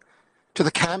sees one, to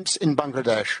the camps in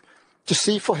Bangladesh to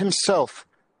see for himself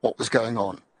what was going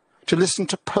on, to listen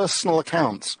to personal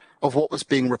accounts of what was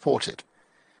being reported.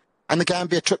 And the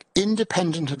Gambia took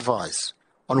independent advice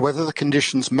on whether the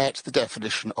conditions met the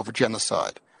definition of a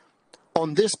genocide.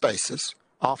 On this basis,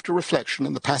 after reflection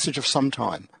and the passage of some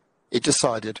time, it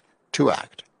decided to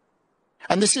act.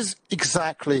 And this is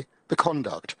exactly the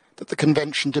conduct that the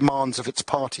Convention demands of its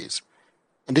parties,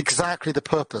 and exactly the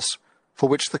purpose for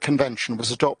which the Convention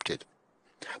was adopted.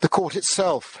 The Court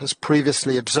itself has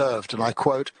previously observed, and I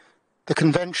quote, "The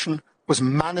Convention was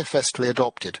manifestly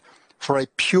adopted for a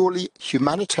purely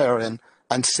humanitarian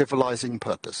and civilizing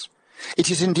purpose.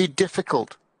 It is indeed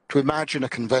difficult to imagine a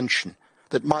convention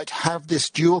that might have this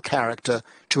dual character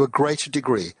to a greater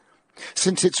degree,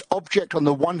 since its object on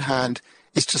the one hand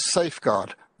is to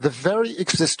safeguard the very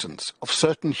existence of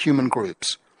certain human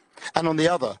groups, and on the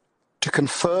other, to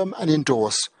confirm and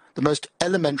endorse the most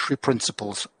elementary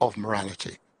principles of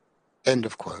morality." End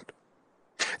of quote.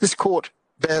 This court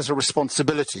bears a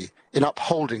responsibility in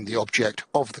upholding the object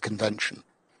of the Convention.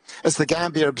 As the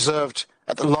Gambia observed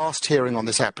at the last hearing on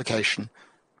this application,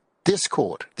 this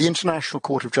court, the International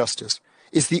Court of Justice,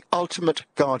 is the ultimate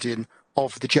guardian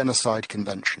of the Genocide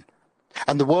Convention,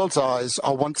 and the world's eyes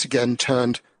are once again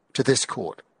turned to this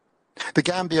court. The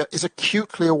Gambia is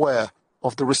acutely aware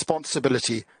of the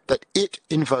responsibility that it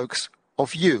invokes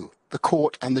of you, the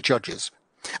court and the judges,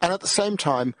 and at the same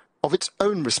time of its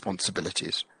own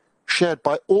responsibilities, shared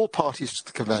by all parties to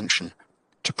the Convention,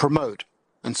 to promote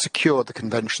and secure the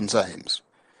Convention's aims.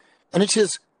 And it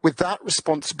is with that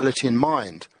responsibility in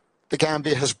mind the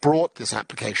Gambia has brought this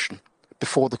application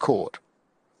before the court,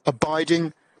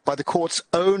 abiding by the court's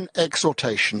own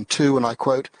exhortation to, and I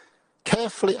quote,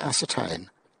 "carefully ascertain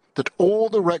that all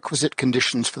the requisite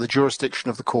conditions for the jurisdiction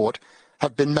of the court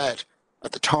have been met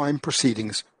at the time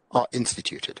proceedings are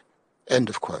instituted." End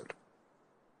of quote.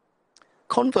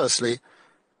 Conversely,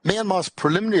 Myanmar's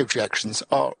preliminary objections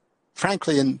are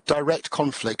frankly in direct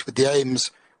conflict with the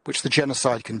aims which the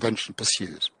Genocide Convention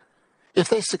pursues. If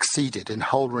they succeeded in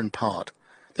whole or in part,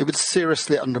 they would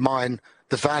seriously undermine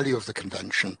the value of the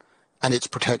Convention and its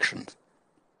protections.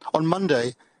 On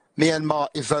Monday, Myanmar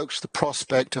evoked the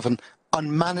prospect of an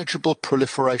unmanageable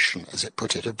proliferation, as it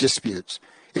put it, of disputes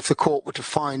if the court were to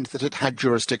find that it had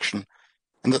jurisdiction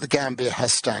and that the Gambia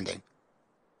has standing.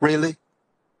 Really?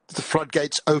 Did the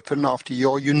floodgates open after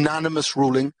your unanimous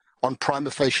ruling on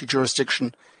prima facie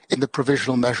jurisdiction in the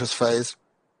provisional measures phase?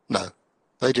 No,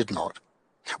 they did not.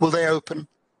 Will they open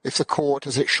if the court,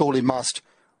 as it surely must,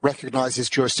 recognises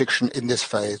jurisdiction in this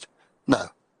phase?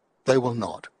 No, they will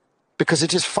not, because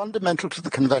it is fundamental to the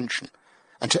Convention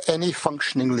and to any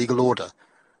functioning legal order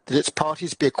that its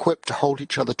parties be equipped to hold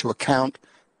each other to account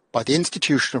by the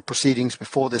institution of proceedings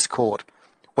before this court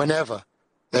whenever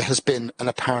there has been an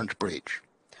apparent breach.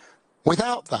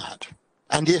 Without that,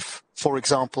 and if, for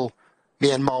example,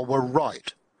 Myanmar were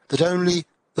right that only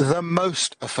the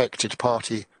most affected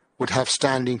party would have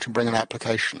standing to bring an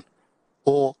application,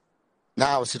 or,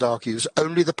 now as it argues,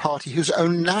 only the party whose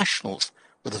own nationals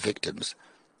were the victims,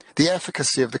 the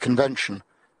efficacy of the Convention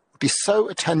would be so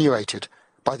attenuated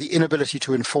by the inability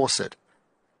to enforce it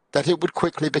that it would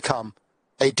quickly become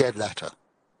a dead letter,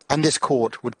 and this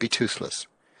court would be toothless.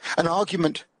 An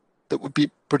argument that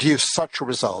would produce such a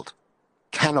result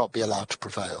cannot be allowed to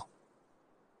prevail.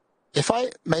 If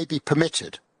I may be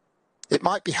permitted, it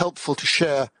might be helpful to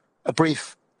share a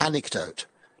brief anecdote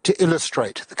to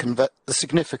illustrate the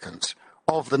significance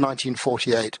of the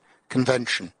 1948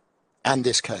 Convention and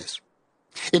this case.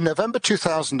 In November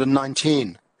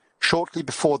 2019, shortly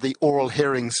before the oral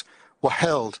hearings were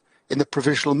held in the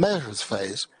provisional measures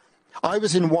phase, I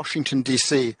was in Washington,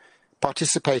 D.C.,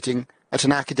 participating at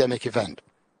an academic event.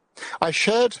 I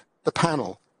shared the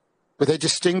panel with a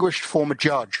distinguished former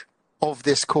judge of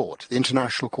this court, the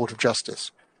International Court of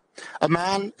Justice, A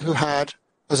man who had,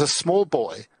 as a small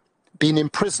boy, been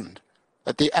imprisoned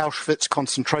at the Auschwitz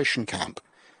concentration camp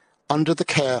under the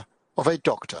care of a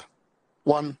doctor,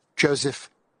 one Joseph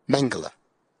Mengele.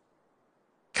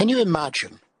 Can you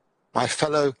imagine, my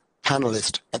fellow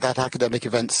panelist at that academic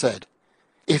event said,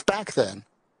 if back then,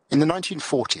 in the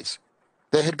 1940s,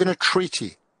 there had been a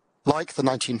treaty like the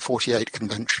 1948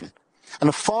 Convention, and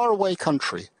a faraway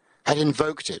country had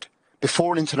invoked it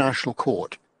before an international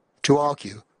court to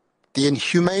argue the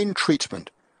inhumane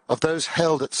treatment of those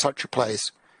held at such a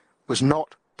place was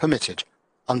not permitted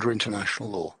under international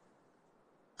law.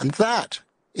 And that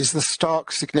is the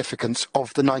stark significance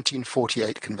of the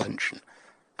 1948 Convention,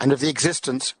 and of the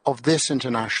existence of this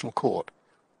international court,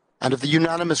 and of the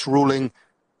unanimous ruling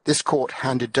this court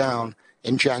handed down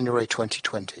in January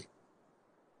 2020.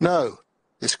 No,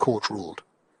 this court ruled,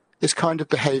 this kind of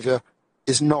behaviour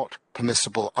is not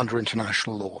permissible under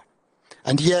international law.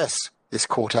 And yes, this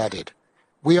court added,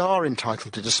 we are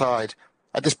entitled to decide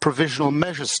at this provisional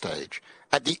measures stage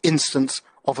at the instance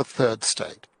of a third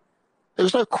state. There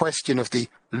was no question of the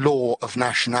law of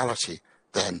nationality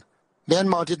then.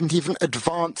 Myanmar didn't even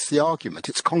advance the argument,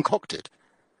 it's concocted.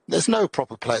 There's no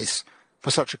proper place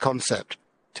for such a concept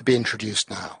to be introduced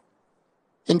now.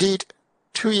 Indeed,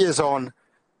 2 years on,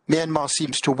 Myanmar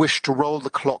seems to wish to roll the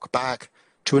clock back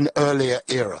to an earlier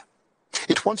era.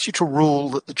 It wants you to rule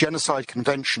that the Genocide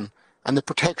Convention and the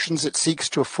protections it seeks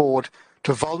to afford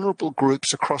to vulnerable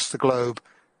groups across the globe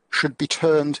should be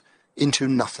turned into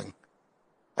nothing.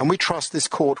 And we trust this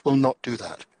court will not do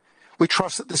that. We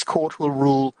trust that this court will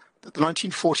rule that the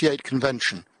 1948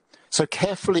 Convention, so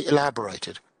carefully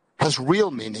elaborated, has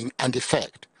real meaning and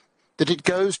effect, that it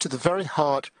goes to the very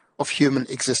heart of human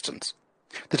existence,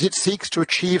 that it seeks to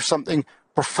achieve something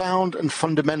profound and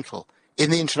fundamental in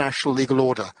the international legal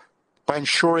order by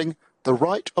ensuring the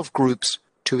right of groups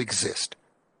to exist,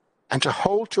 and to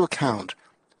hold to account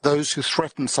those who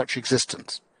threaten such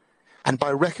existence, and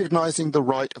by recognizing the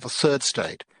right of a third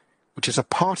state, which is a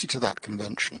party to that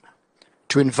convention,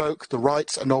 to invoke the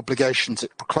rights and obligations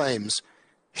it proclaims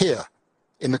here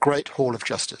in the Great Hall of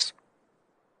Justice.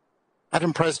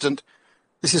 Madam President,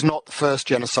 this is not the first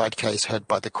genocide case heard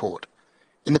by the court.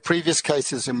 In the previous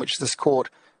cases in which this court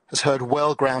has heard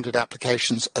well-grounded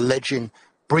applications alleging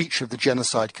breach of the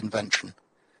Genocide Convention,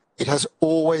 it has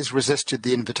always resisted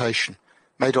the invitation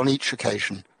made on each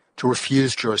occasion to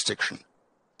refuse jurisdiction.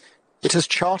 It has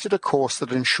charted a course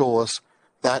that ensures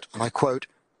that, and I quote,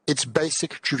 its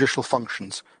basic judicial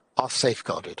functions are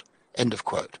safeguarded, end of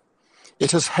quote.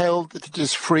 It has held that it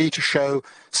is free to show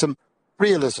some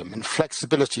realism and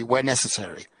flexibility where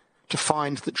necessary to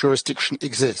find that jurisdiction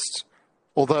exists,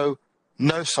 although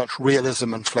no such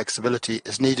realism and flexibility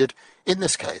is needed in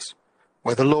this case,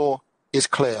 where the law is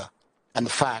clear and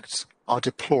the facts are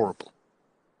deplorable.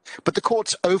 But the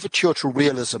court's overture to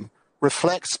realism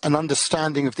reflects an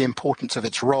understanding of the importance of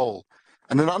its role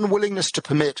and an unwillingness to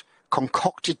permit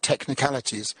concocted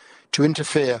technicalities to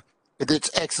interfere with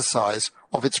its exercise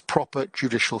of its proper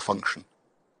judicial function.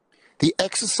 The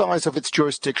exercise of its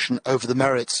jurisdiction over the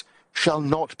merits shall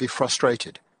not be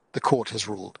frustrated, the court has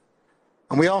ruled.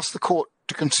 And we ask the court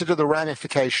to consider the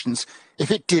ramifications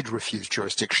if it did refuse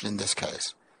jurisdiction in this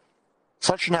case.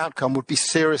 Such an outcome would be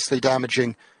seriously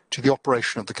damaging to the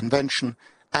operation of the Convention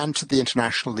and to the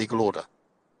international legal order.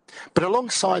 But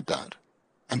alongside that,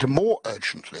 and more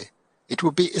urgently, it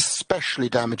would be especially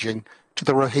damaging to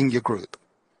the Rohingya group,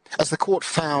 as the court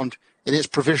found in its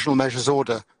provisional measures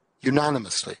order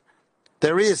unanimously.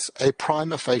 There is a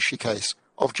prima facie case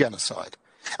of genocide,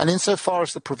 and insofar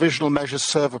as the provisional measures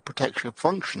serve a protective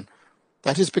function,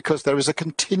 that is because there is a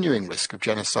continuing risk of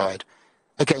genocide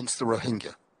against the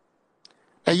Rohingya.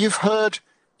 Now, you've heard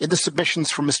in the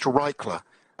submissions from Mr. Reichler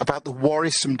about the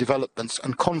worrisome developments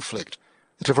and conflict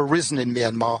that have arisen in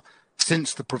Myanmar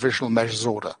since the provisional measures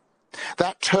order.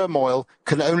 That turmoil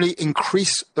can only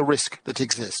increase the risk that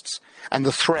exists and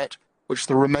the threat which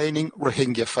the remaining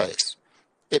Rohingya face.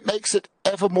 It makes it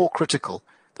ever more critical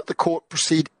that the court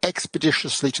proceed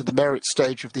expeditiously to the merit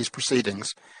stage of these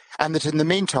proceedings, and that in the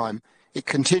meantime it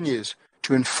continues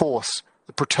to enforce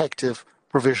the protective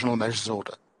provisional measures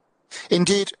order.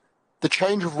 Indeed, the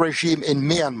change of regime in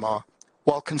Myanmar,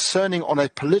 while concerning on a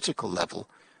political level,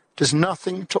 does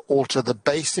nothing to alter the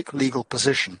basic legal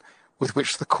position with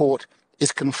which the court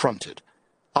is confronted,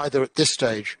 either at this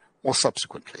stage or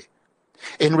subsequently.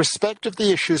 In respect of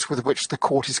the issues with which the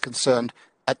court is concerned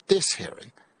at this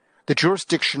hearing, the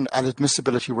jurisdiction and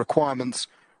admissibility requirements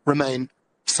remain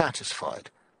satisfied.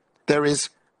 There is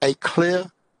a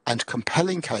clear and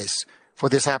compelling case for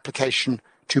this application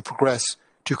to progress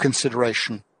to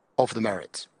consideration of the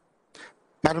merits.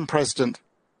 Madam President,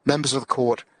 Members of the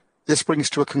Court, this brings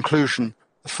to a conclusion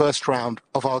the first round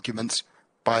of arguments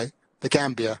by the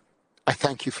Gambia. I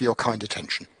thank you for your kind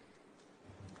attention.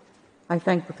 I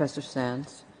thank Professor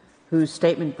Sands, whose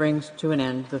statement brings to an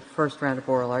end the first round of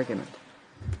oral argument.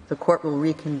 The Court will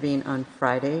reconvene on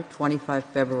Friday, 25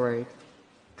 February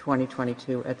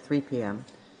 2022 at 3 p.m.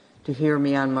 to hear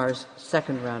Myanmar's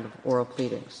second round of oral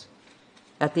pleadings.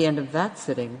 At the end of that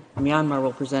sitting, Myanmar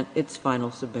will present its final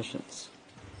submissions.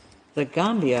 The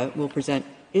Gambia will present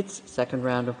its second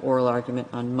round of oral argument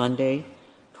on Monday,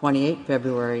 28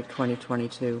 February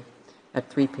 2022 at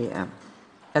 3 p.m.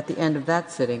 At the end of that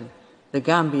sitting, the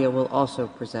Gambia will also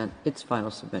present its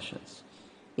final submissions.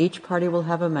 Each party will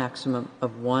have a maximum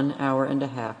of 1 hour and a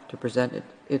half to present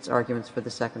its arguments for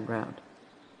the second round.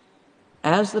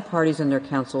 As the parties and their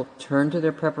counsel turn to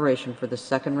their preparation for the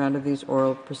second round of these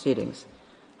oral proceedings,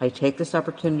 I take this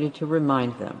opportunity to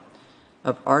remind them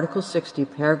of Article 60,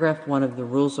 Paragraph 1 of the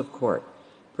Rules of Court,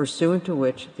 pursuant to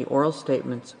which the oral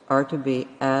statements are to be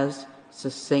as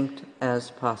succinct as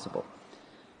possible.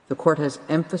 The Court has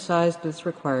emphasized this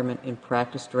requirement in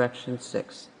Practice Direction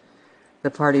 6. The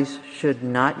parties should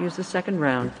not use the second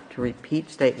round to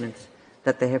repeat statements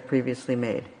that they have previously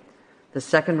made. The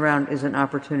second round is an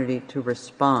opportunity to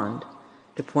respond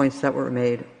to points that were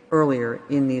made earlier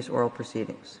in these oral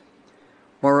proceedings.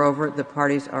 Moreover, the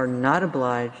parties are not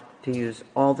obliged to use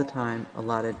all the time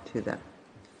allotted to them.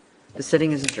 The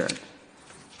sitting is adjourned.